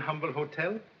in humble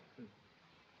hotel.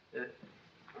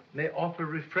 May I offer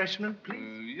refreshment,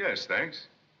 please? Yes, thanks.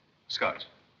 Scotch.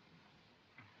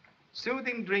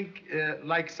 Soothing drink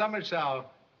like summer shower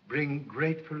bring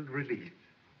grateful relief.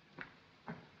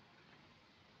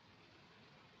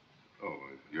 Oh,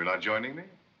 you're not joining me?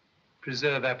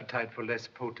 Preserve appetite for less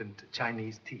potent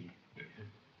Chinese tea.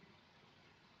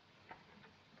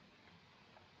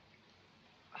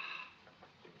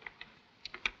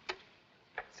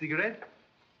 Cigarette?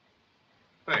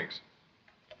 Thanks.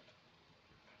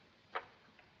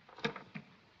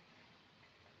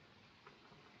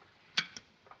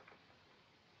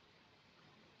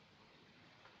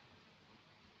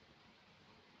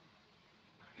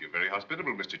 You're very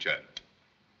hospitable, Mr. Chan,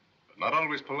 but not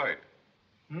always polite.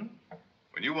 Hmm?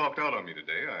 When you walked out on me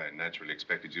today, I naturally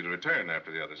expected you to return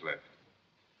after the others left.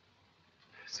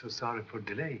 So sorry for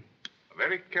delay. A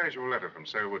very casual letter from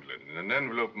Sir Woodland in an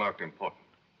envelope marked important.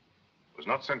 It was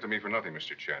not sent to me for nothing,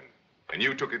 Mr. Chan. And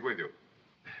you took it with you.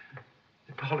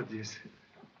 Apologies.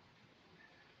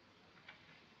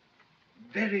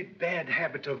 Very bad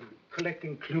habit of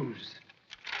collecting clues.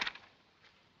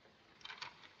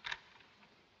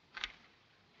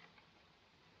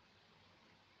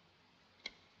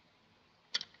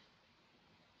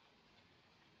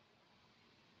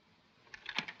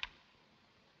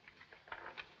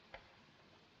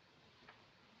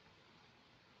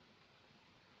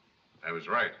 I was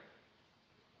right.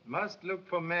 Must look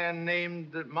for man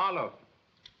named Marlowe.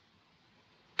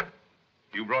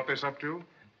 You brought this up too?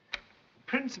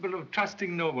 Principle of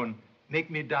trusting no one make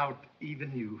me doubt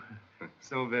even you.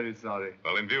 So very sorry.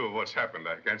 Well, in view of what's happened,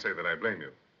 I can't say that I blame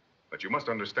you. But you must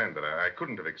understand that I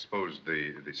couldn't have exposed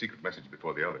the secret message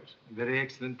before the others. Very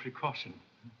excellent precaution.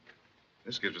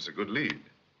 This gives us a good lead.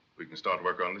 We can start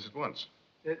work on this at once.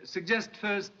 Suggest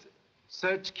first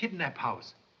search kidnap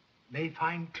house. May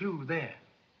find clue there.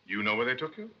 You know where they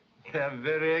took you? Yeah,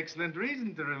 very excellent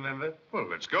reason to remember. Well,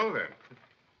 let's go then.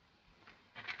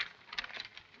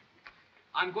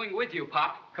 I'm going with you,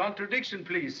 Pop. Contradiction,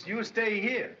 please. You stay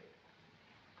here.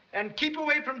 And keep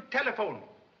away from telephone.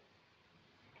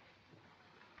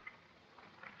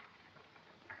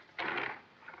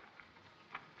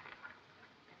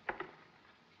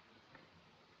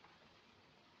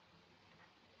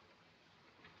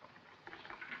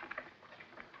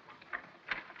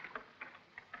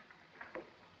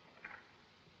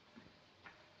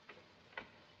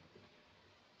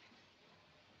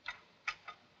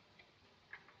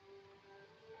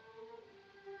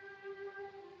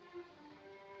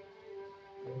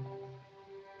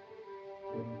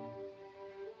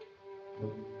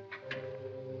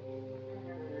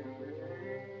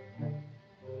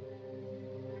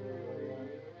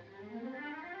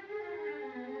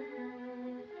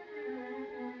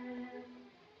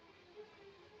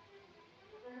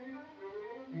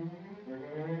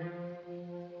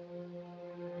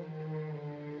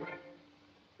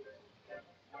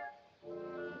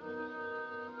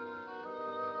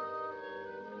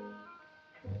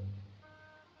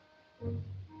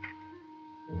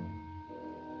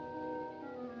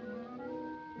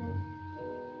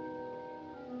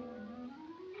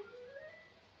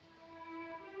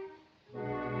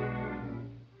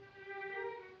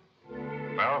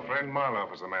 Our friend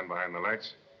Marloff is the man behind the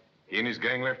lights. He and his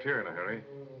gang left here in a hurry.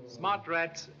 Smart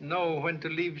rats know when to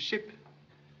leave ship.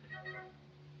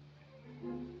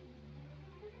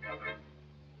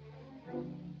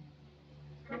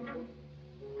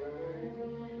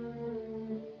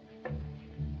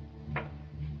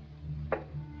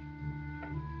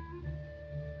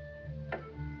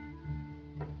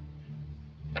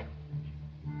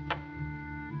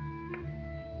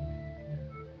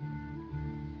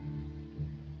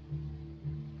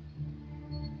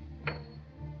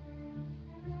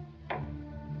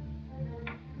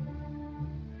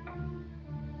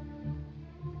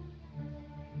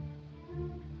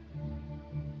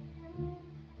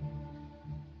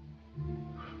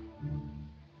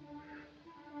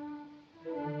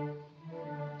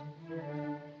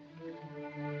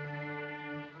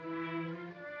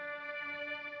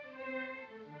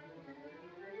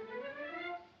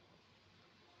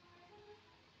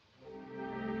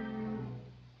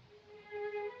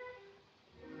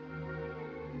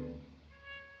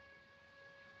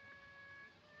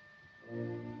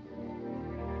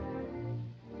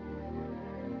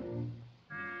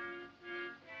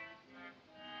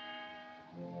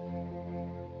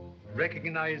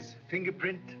 Recognize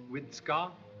fingerprint with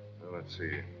scar? Well, let's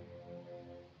see.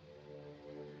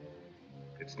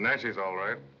 It's Nash's, all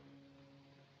right.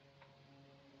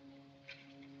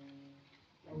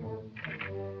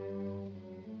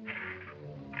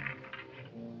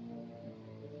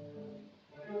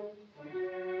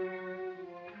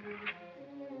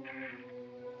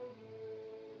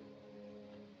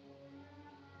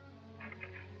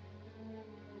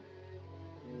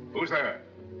 Who's there?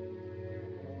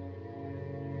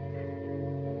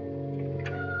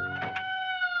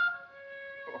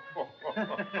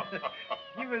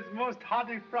 He was most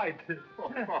hearty fright.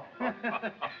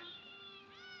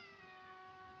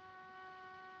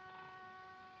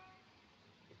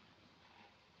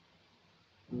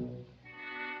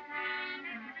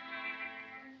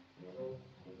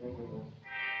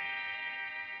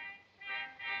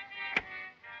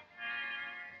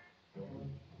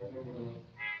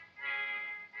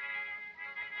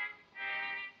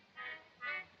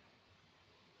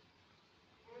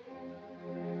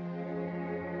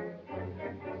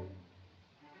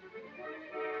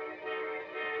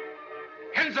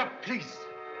 Hands up, please.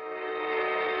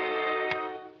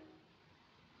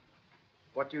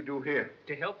 What do you do here?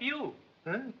 To help you.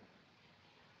 Huh?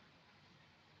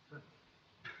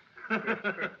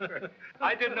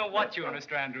 I didn't know what you and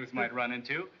Mr. Andrews might run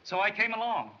into, so I came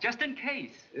along, just in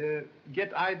case.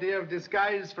 Get idea of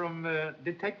disguise from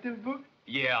detective book?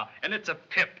 Yeah, and it's a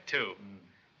pip, too.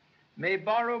 May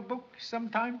borrow book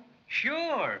sometime?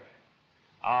 Sure.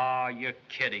 Ah, you're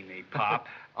kidding me, Pop.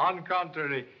 On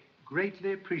contrary,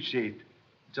 greatly appreciate,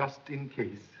 just in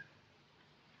case.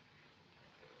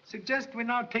 Suggest we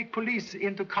now take police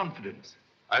into confidence.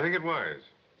 I think it wise.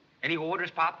 Any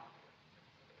orders, Pop?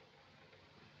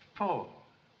 4.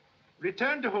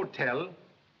 Return to hotel,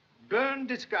 burn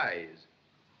disguise,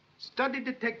 study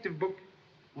detective book,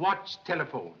 watch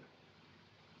telephone,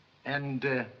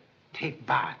 and take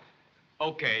bath.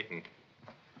 Okay.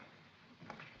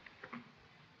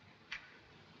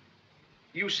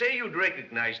 You say you'd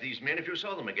recognize these men if you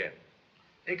saw them again.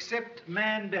 Except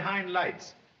man behind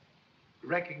lights.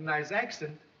 Recognize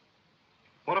accent.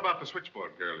 What about the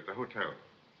switchboard girl at the hotel?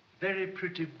 Very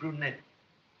pretty brunette.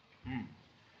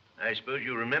 I suppose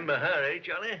you remember her, eh,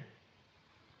 Charlie?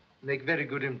 Make very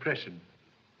good impression.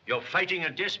 You're fighting a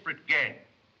desperate gang.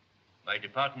 My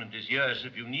department is yours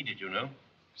if you need it, you know.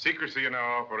 Secrecy in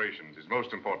our operations is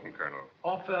most important, Colonel.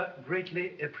 Offer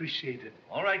greatly appreciated.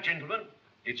 All right, gentlemen.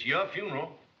 It's your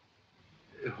funeral.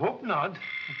 Hope not.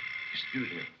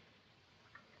 Excuse me.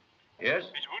 Yes?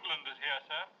 Miss Woodland is here,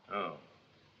 sir.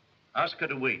 Oh. Ask her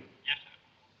to wait. Yes,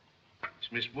 sir.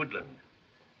 It's Miss Woodland.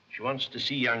 She wants to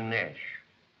see young Nash.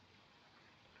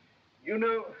 You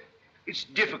know, it's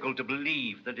difficult to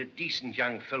believe that a decent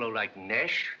young fellow like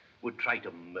Nash would try to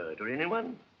murder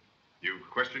anyone. You've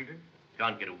questioned him?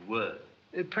 Can't get a word.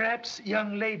 Perhaps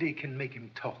young lady can make him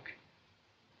talk.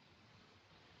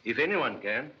 If anyone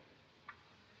can.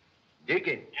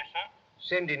 Dakin. Yes, sir.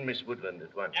 Send in Miss Woodland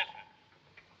at once. Yes, sir.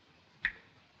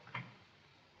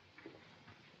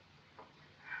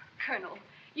 Colonel,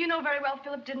 you know very well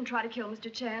Philip didn't try to kill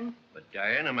Mr. Chan. But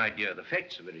Diana, my dear, the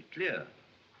facts are very clear.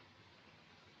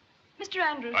 Mr.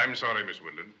 Andrews. I'm sorry, Miss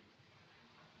Woodland.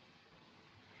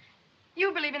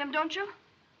 You believe in him, don't you?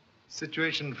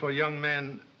 Situation for young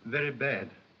man very bad.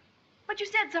 But you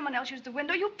said someone else used the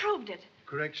window. You proved it.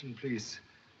 Correction, please.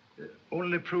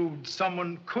 Only proved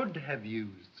someone could have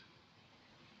used.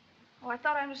 Oh, I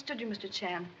thought I understood you, Mr.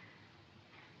 Chan.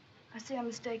 I see I'm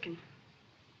mistaken.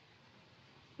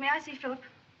 May I see Philip?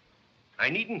 I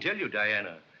needn't tell you,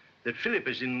 Diana, that Philip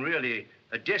is in really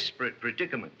a desperate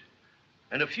predicament.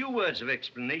 And a few words of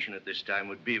explanation at this time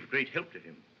would be of great help to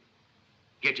him.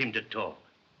 Get him to talk.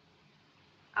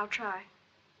 I'll try.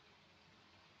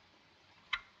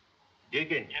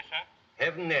 Dakin. Yes, sir?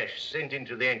 Have Nash sent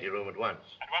into the anteroom at once.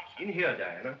 At once, sir. In here,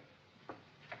 Diana.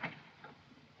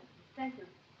 Thank you.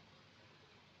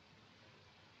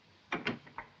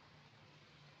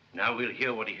 Now we'll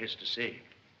hear what he has to say.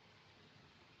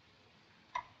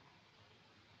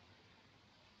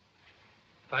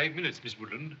 "5 minutes, Miss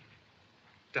Woodland."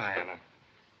 Diana,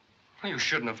 well, you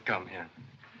shouldn't have come here.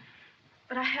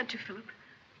 But I had to, Philip.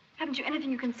 Haven't you anything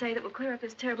you can say that will clear up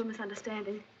this terrible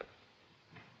misunderstanding?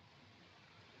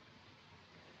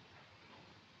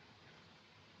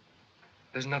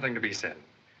 There's nothing to be said.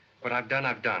 What I've done,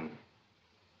 I've done.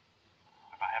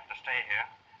 If I have to stay here,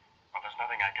 well, there's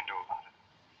nothing I can do about it.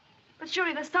 But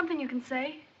surely there's something you can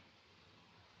say.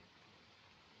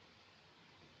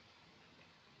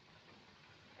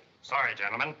 Sorry,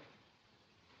 gentlemen.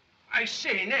 I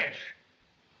say, Nash.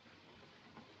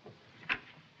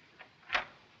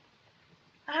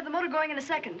 I'll have the motor going in a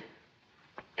second.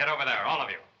 Get over there, all of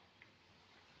you.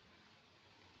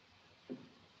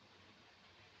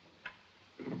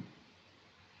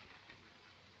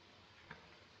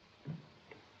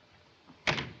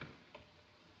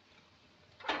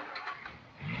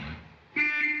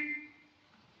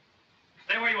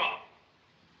 Stay where you are.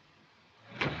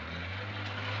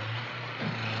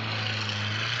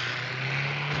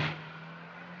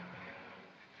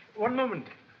 One moment.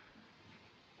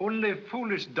 Only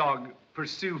foolish dog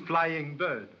pursue flying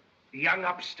bird. Young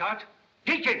upstart.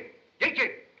 Dakin!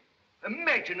 Dakin!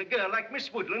 Imagine a girl like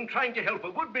Miss Woodland trying to help a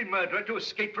would-be murderer to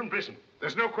escape from prison.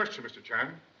 There's no question, Mr.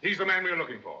 Chan. He's the man we're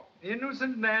looking for.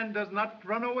 Innocent man does not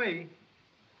run away.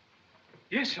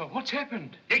 Yes, sir. What's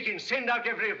happened? Dakin, send out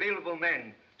every available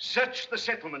man. Search the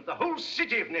settlement, the whole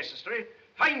city if necessary.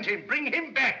 Find him, bring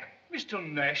him back. Mr.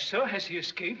 Nash, sir, has he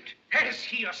escaped? Has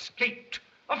he escaped?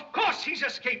 Of course he's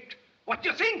escaped. What do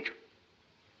you think?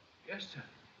 Yes, sir.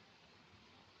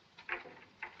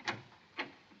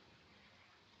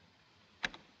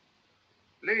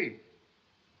 Lee.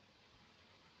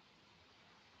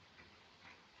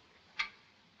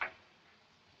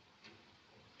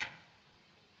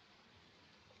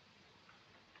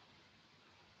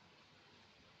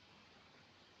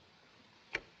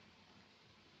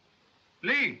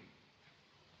 Lee.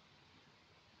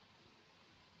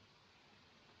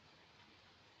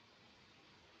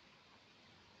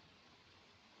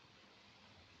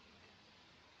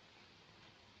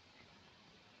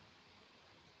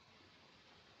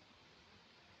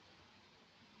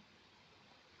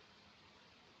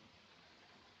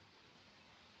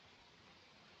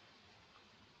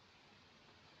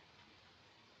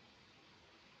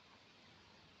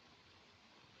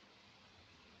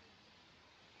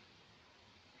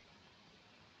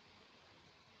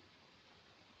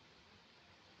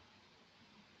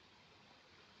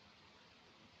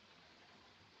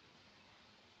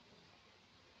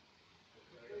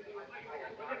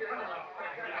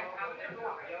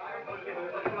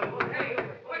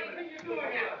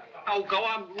 Oh, go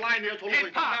on, lying here till Hey,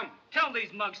 we Pop, come. tell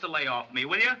these mugs to lay off me,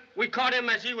 will you? We caught him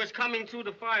as he was coming through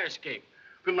the fire escape.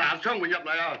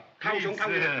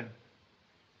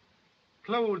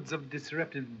 Clothes of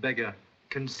disrepute beggar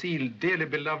conceal dearly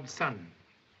beloved son.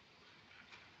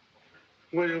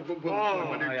 Now,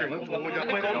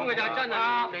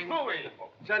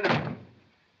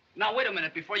 wait a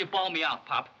minute before you bawl me out,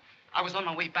 Pop. I was on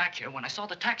my way back here when I saw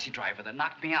the taxi driver that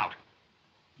knocked me out.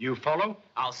 You follow?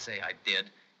 I'll say I did.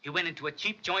 He went into a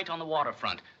cheap joint on the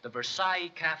waterfront, the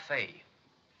Versailles Cafe.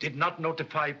 Did not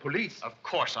notify police? Of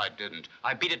course I didn't.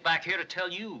 I beat it back here to tell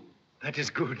you. That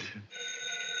is good.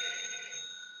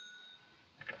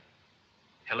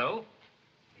 Hello?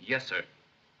 Yes, sir.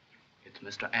 It's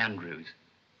Mr. Andrews.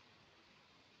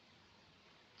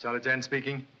 Charle Chan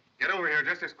speaking. Get over here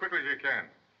just as quickly as you can.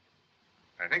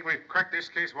 I think we've cracked this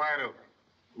case wide open.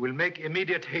 We'll make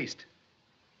immediate haste.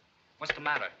 What's the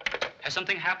matter? Has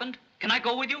something happened? Can I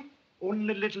go with you?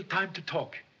 Only little time to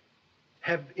talk.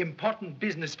 Have important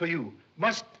business for you.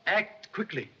 Must act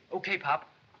quickly. Okay, Pop.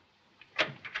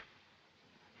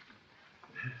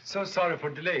 So sorry for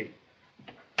delay.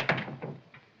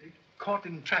 Caught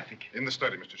in traffic. In the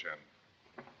study, Mr. Chan.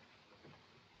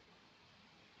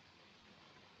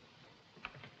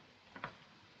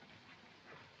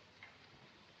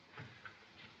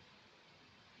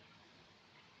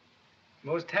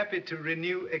 Most happy to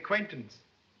renew acquaintance.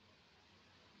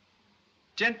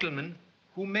 Gentlemen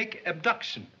who make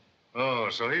abduction Oh,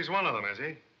 so he's one of them, is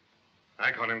he?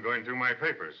 I caught him going through my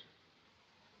papers.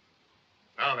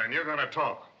 Now then, you're gonna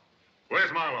talk.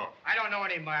 Where's Marlowe? I don't know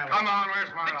any Marlowe. Come on, where's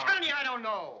Marlowe? I'm telling you, I don't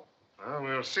know. Well,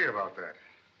 we'll see about that.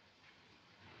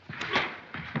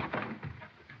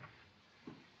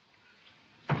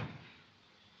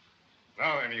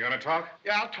 Now then, you gonna talk?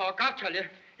 Yeah, I'll talk. I'll tell you.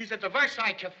 He's at the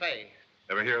Versailles Cafe.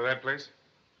 Ever hear of that place?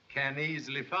 Can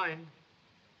easily find.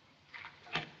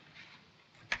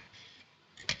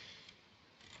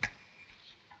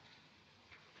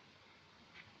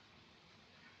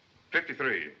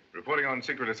 '53, reporting on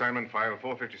secret assignment file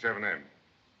 457M.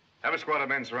 Have a squad of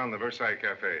men surround the Versailles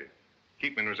Cafe.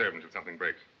 Keep them in reserve until something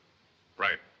breaks.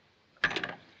 Right.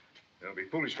 It'll be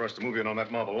foolish for us to move in on that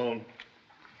mob alone.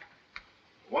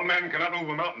 One man cannot move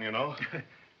a mountain, you know.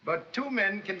 But 2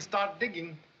 men can start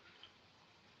digging.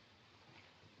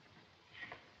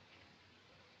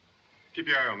 Keep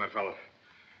your eye on that fellow.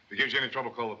 If he gives you any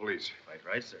trouble, call the police.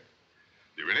 Right, sir.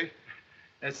 You ready?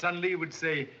 As Sun Lee would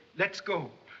say, let's go.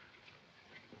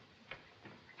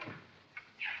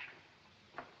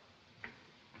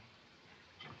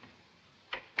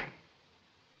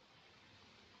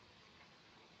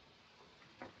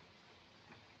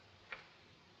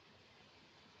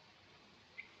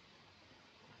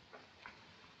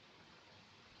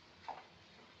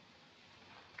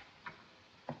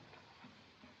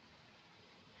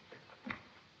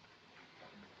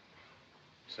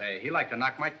 Say, he like to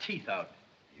knock my teeth out.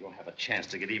 You won't have a chance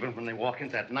to get even when they walk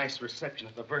into that nice reception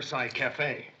at the Versailles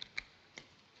Cafe.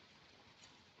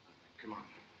 Come on.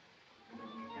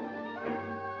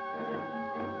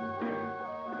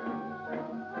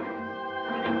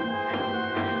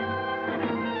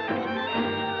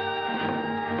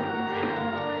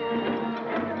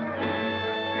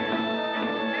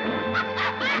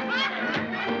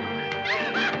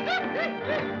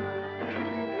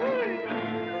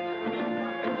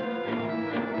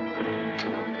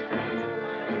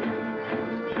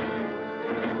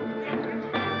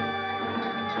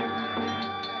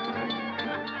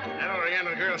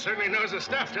 Certainly knows her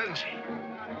stuff, doesn't she?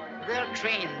 They're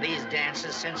trained these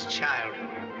dancers since childhood.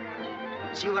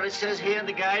 See what it says here in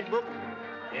the guidebook?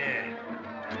 Yeah.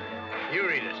 You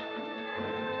read it.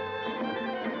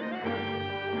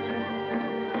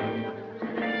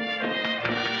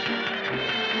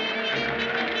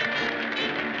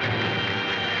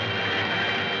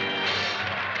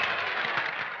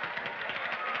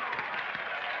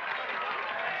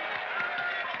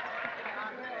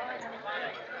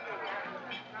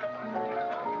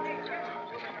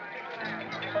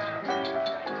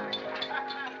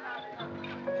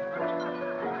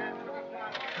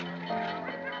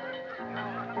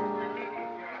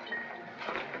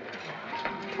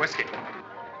 Whiskey.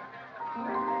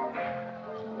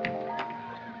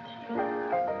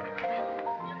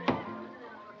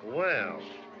 Well,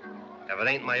 if it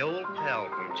ain't my old pal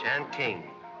from King.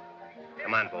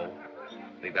 Come on, Bo.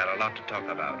 We've got a lot to talk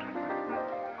about.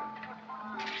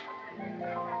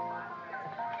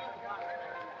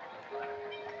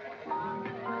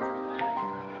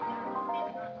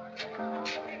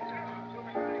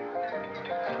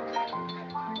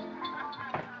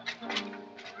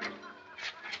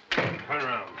 Turn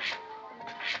around.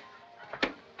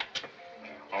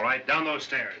 All right, down those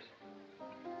stairs.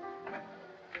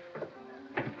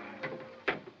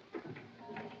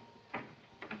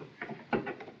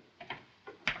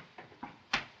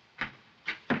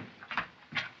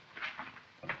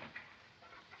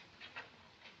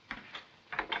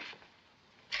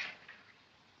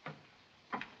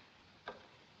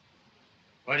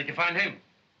 Where did you find him?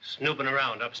 Snooping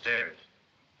around upstairs.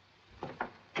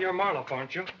 You're Marlowe,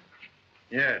 aren't you?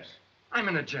 Yes. I'm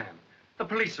in a jam. The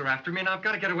police are after me, and I've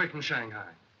got to get away from Shanghai.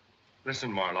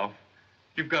 Listen, Marlowe,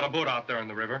 you've got a boat out there in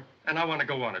the river, and I want to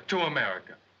go on it, to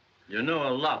America. You know a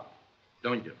lot,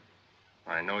 don't you?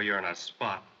 I know you're in a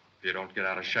spot if you don't get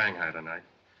out of Shanghai tonight.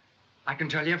 I can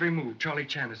tell you every move Charle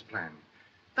Chan has planned.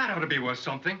 That ought to be worth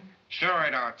something. Sure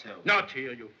it ought to. Not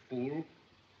here, you fool.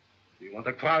 You want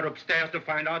the crowd upstairs to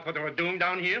find out what they were doing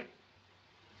down here?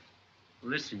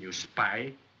 Listen, you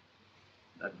spy.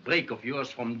 That break of yours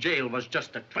from jail was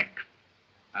just a trick,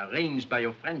 arranged by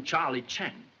your friend Charle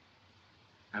Chan.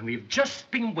 And we've just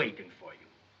been waiting for you.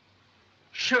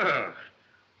 Sure,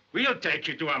 we'll take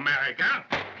you to America.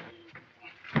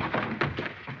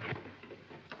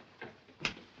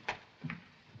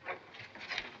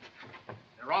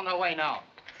 They're on their way now.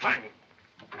 Fine.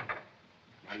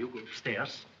 Now you go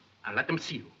upstairs and let them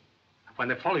see you. And when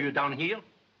they follow you down here,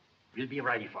 we'll be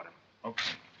ready for them.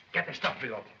 Okay. Get the stuff,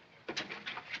 Bill.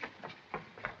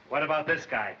 What about this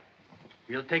guy?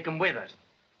 We'll take him with us.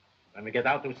 When we get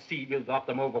out to sea, we'll drop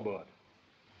them overboard.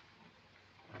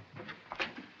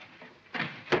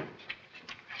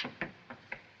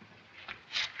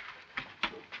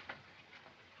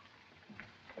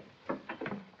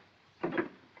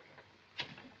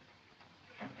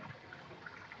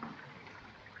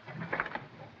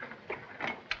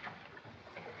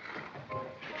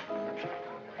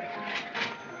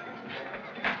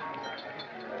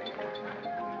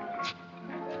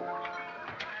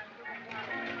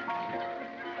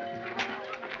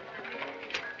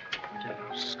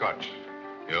 Scotch.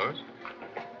 Yours?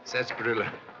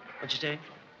 Sarsaparilla. What'd you say?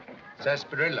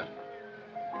 Sarsaparilla.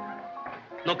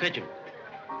 No kitchen.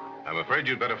 I'm afraid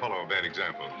you'd better follow a bad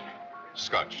example.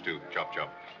 Scotch, too. Chop,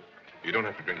 chop. You don't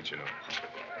have to drink it, you know.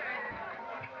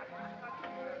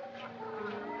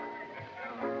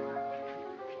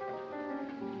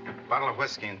 Bottle of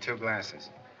whiskey and 2 glasses.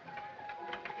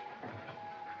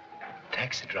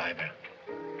 Taxi driver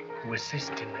who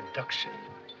assists in abduction.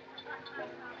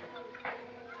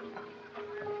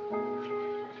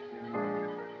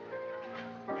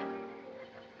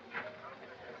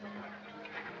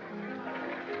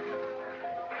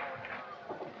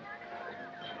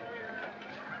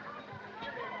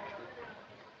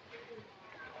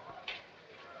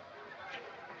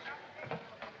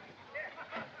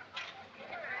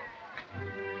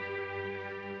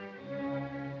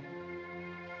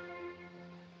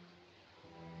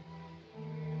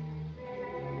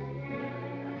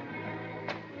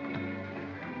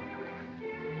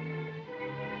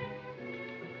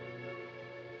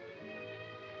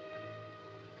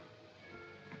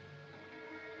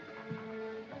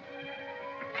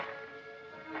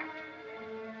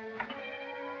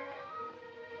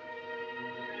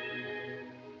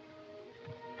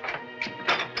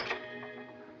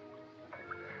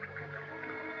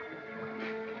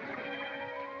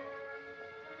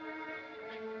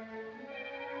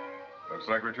 Looks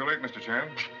like we're too late, Mr. Chan.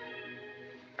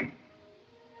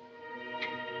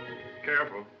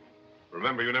 Careful.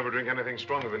 Remember, you never drink anything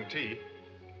stronger than tea.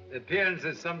 Appearance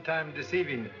is sometimes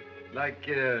deceiving, like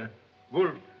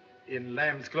wolf in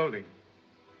lamb's clothing.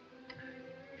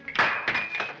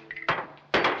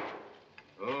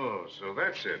 Oh, so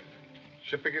that's it.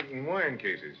 Shipping it in wine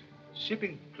cases.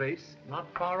 Shipping place not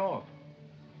far off.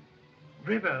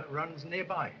 River runs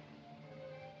nearby.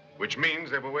 Which means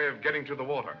they have a way of getting to the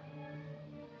water.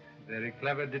 Very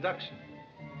clever deduction.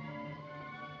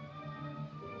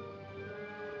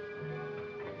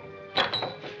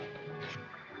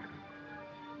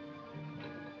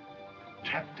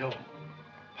 Trapdoor.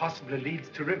 Possibly leads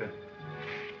to river.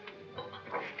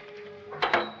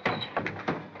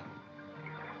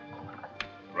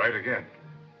 Right again.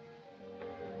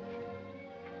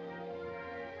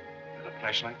 And a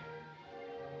flashlight?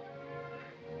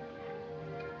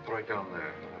 Throw it down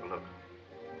there. Have a look.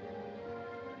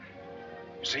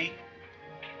 You see?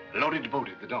 Loaded boat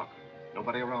at the dock.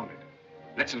 Nobody around it.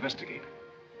 Let's investigate.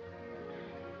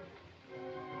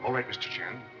 All right, Mr.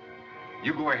 Chan.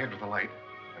 You go ahead with the light,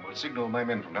 and we'll signal my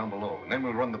men from down below, and then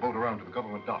we'll run the boat around to the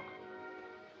government dock.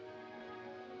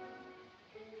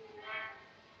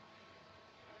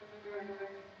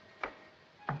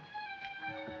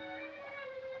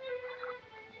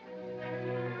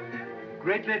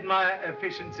 Greatly admire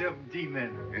efficiency of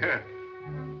D-men. Yeah.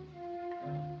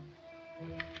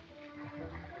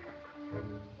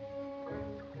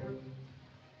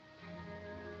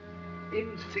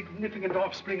 Insignificant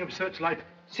offspring of searchlight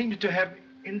seems to have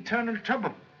internal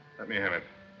trouble. Let me have it.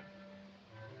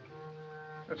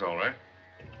 That's all right.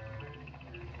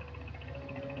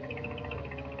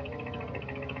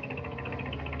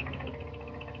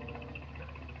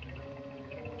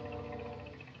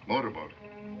 Motorboat.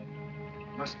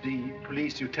 Must be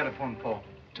police you telephone for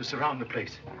to surround the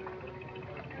place.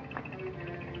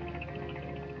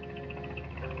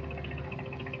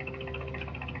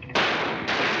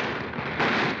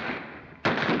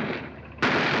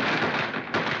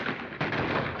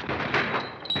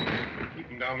 Keep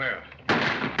them down there.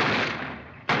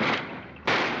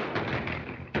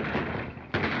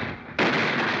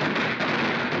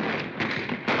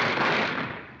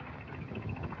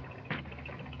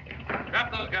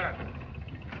 Drop those guns.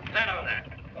 Stand over there.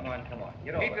 Come on, come on.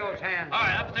 Get Keep those hands. All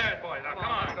right, upstairs, boys. Now,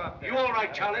 come on. Go up there. You all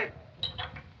right, Charlie?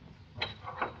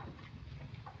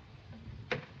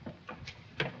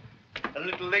 A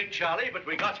little late, Charlie, but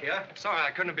we got here. Sorry,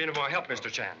 I couldn't have been of more help,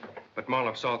 Mr. Chan. But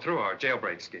Marloff saw through our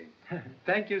jailbreak scheme.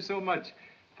 Thank you so much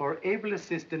for able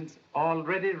assistance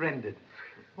already rendered.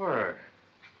 Why?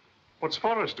 What's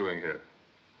Forrest doing here?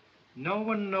 No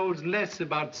one knows less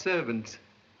about servants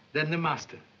than the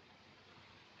master.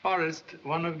 Forrest,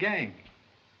 one of gang.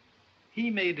 He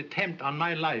made attempt on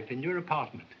my life in your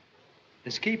apartment,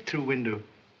 escaped through window,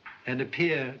 and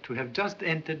appear to have just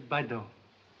entered by door.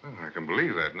 Well, I can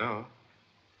believe that now.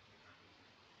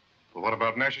 But what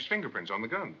about Nash's fingerprints on the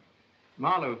gun?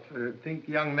 Marlowe, think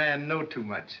young man know too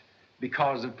much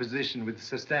because of position with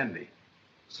Sir Stanley.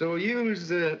 So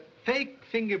use fake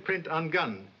fingerprint on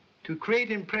gun to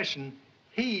create impression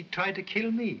he tried to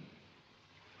kill me.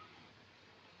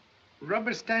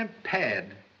 Rubber stamp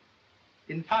pad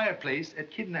in fireplace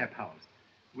at kidnap house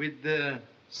with the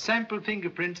sample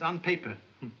fingerprints on paper.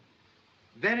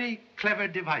 Very clever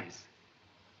device.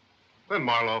 Then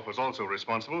Marloff was also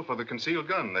responsible for the concealed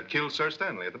gun that killed Sir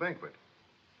Stanley at the banquet.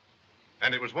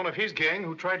 And it was one of his gang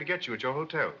who tried to get you at your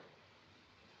hotel.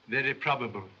 Very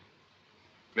probable.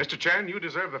 Mr. Chan, you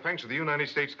deserve the thanks of the United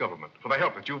States government for the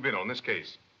help that you've been on this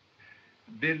case.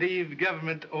 Believe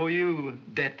government owe you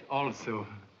debt also.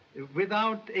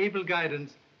 Without able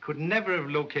guidance, could never have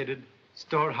located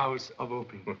storehouse of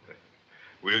opium.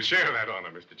 We'll share that honor,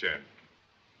 Mr. Chan.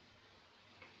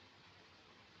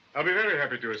 I'll be very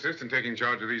happy to assist in taking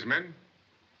charge of these men.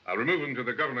 I'll remove them to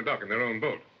the government dock in their own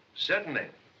boat. Certainly.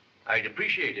 I'd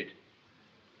appreciate it.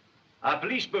 Our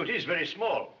police boat is very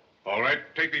small. All right,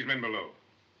 take these men below.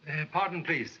 Pardon,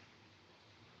 please.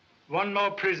 One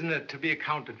more prisoner to be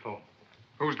accounted for.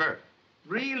 Who's that?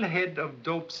 Real head of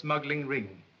dope smuggling ring.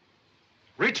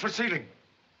 Reach for ceiling.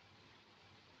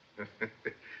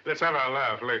 Let's have our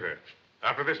laugh later,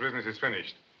 after this business is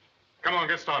finished. Come on,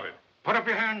 get started. Put up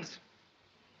your hands.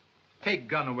 Take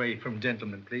gun away from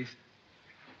gentlemen, please.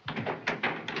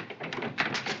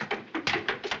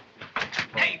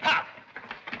 Hey, Pop!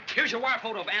 Here's your wire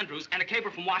photo of Andrews and a cable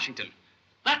from Washington.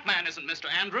 That man isn't Mr.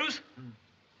 Andrews.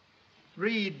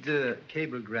 Read the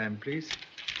cablegram, please.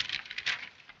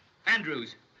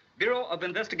 Andrews, Bureau of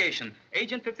Investigation,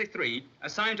 Agent 53,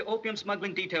 assigned to opium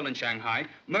smuggling detail in Shanghai,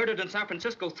 murdered in San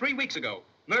Francisco 3 weeks ago.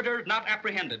 Murdered, not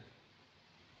apprehended.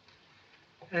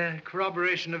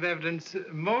 Corroboration of evidence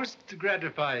most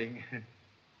gratifying.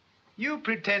 You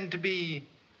pretend to be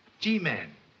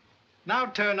G-man. Now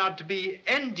turn out to be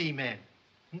NG-man.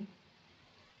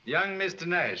 Young Mr.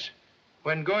 Nash,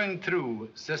 when going through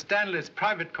Sir Stanley's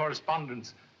private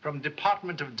correspondence from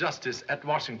Department of Justice at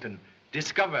Washington,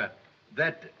 discover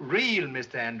that real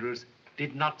Mr. Andrews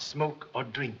did not smoke or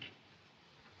drink.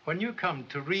 When you come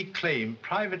to reclaim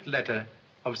private letter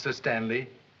of Sir Stanley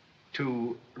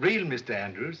to real Mr.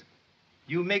 Andrews,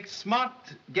 you make smart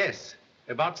guess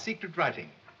about secret writing,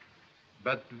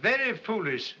 but very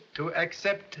foolish to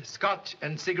accept scotch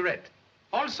and cigarette.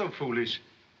 Also foolish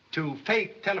to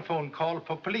fake telephone call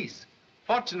for police.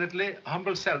 Fortunately,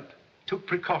 humble self took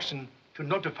precaution to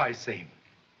notify same.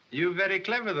 You very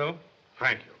clever, though.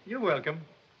 Thank you. You're welcome.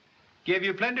 Gave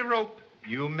you plenty rope.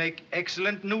 You make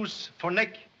excellent noose for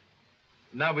neck.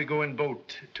 Now we go in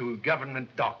boat to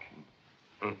government dock.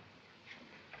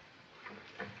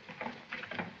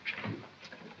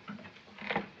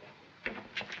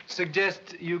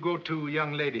 Suggest you go to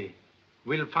young lady.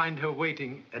 We'll find her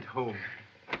waiting at home.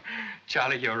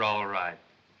 Charlie, you're all right.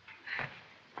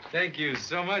 Thank you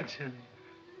so much.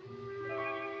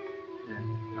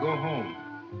 Go home.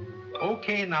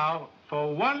 Okay now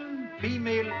for one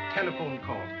female telephone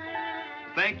call.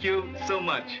 Thank you so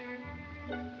much.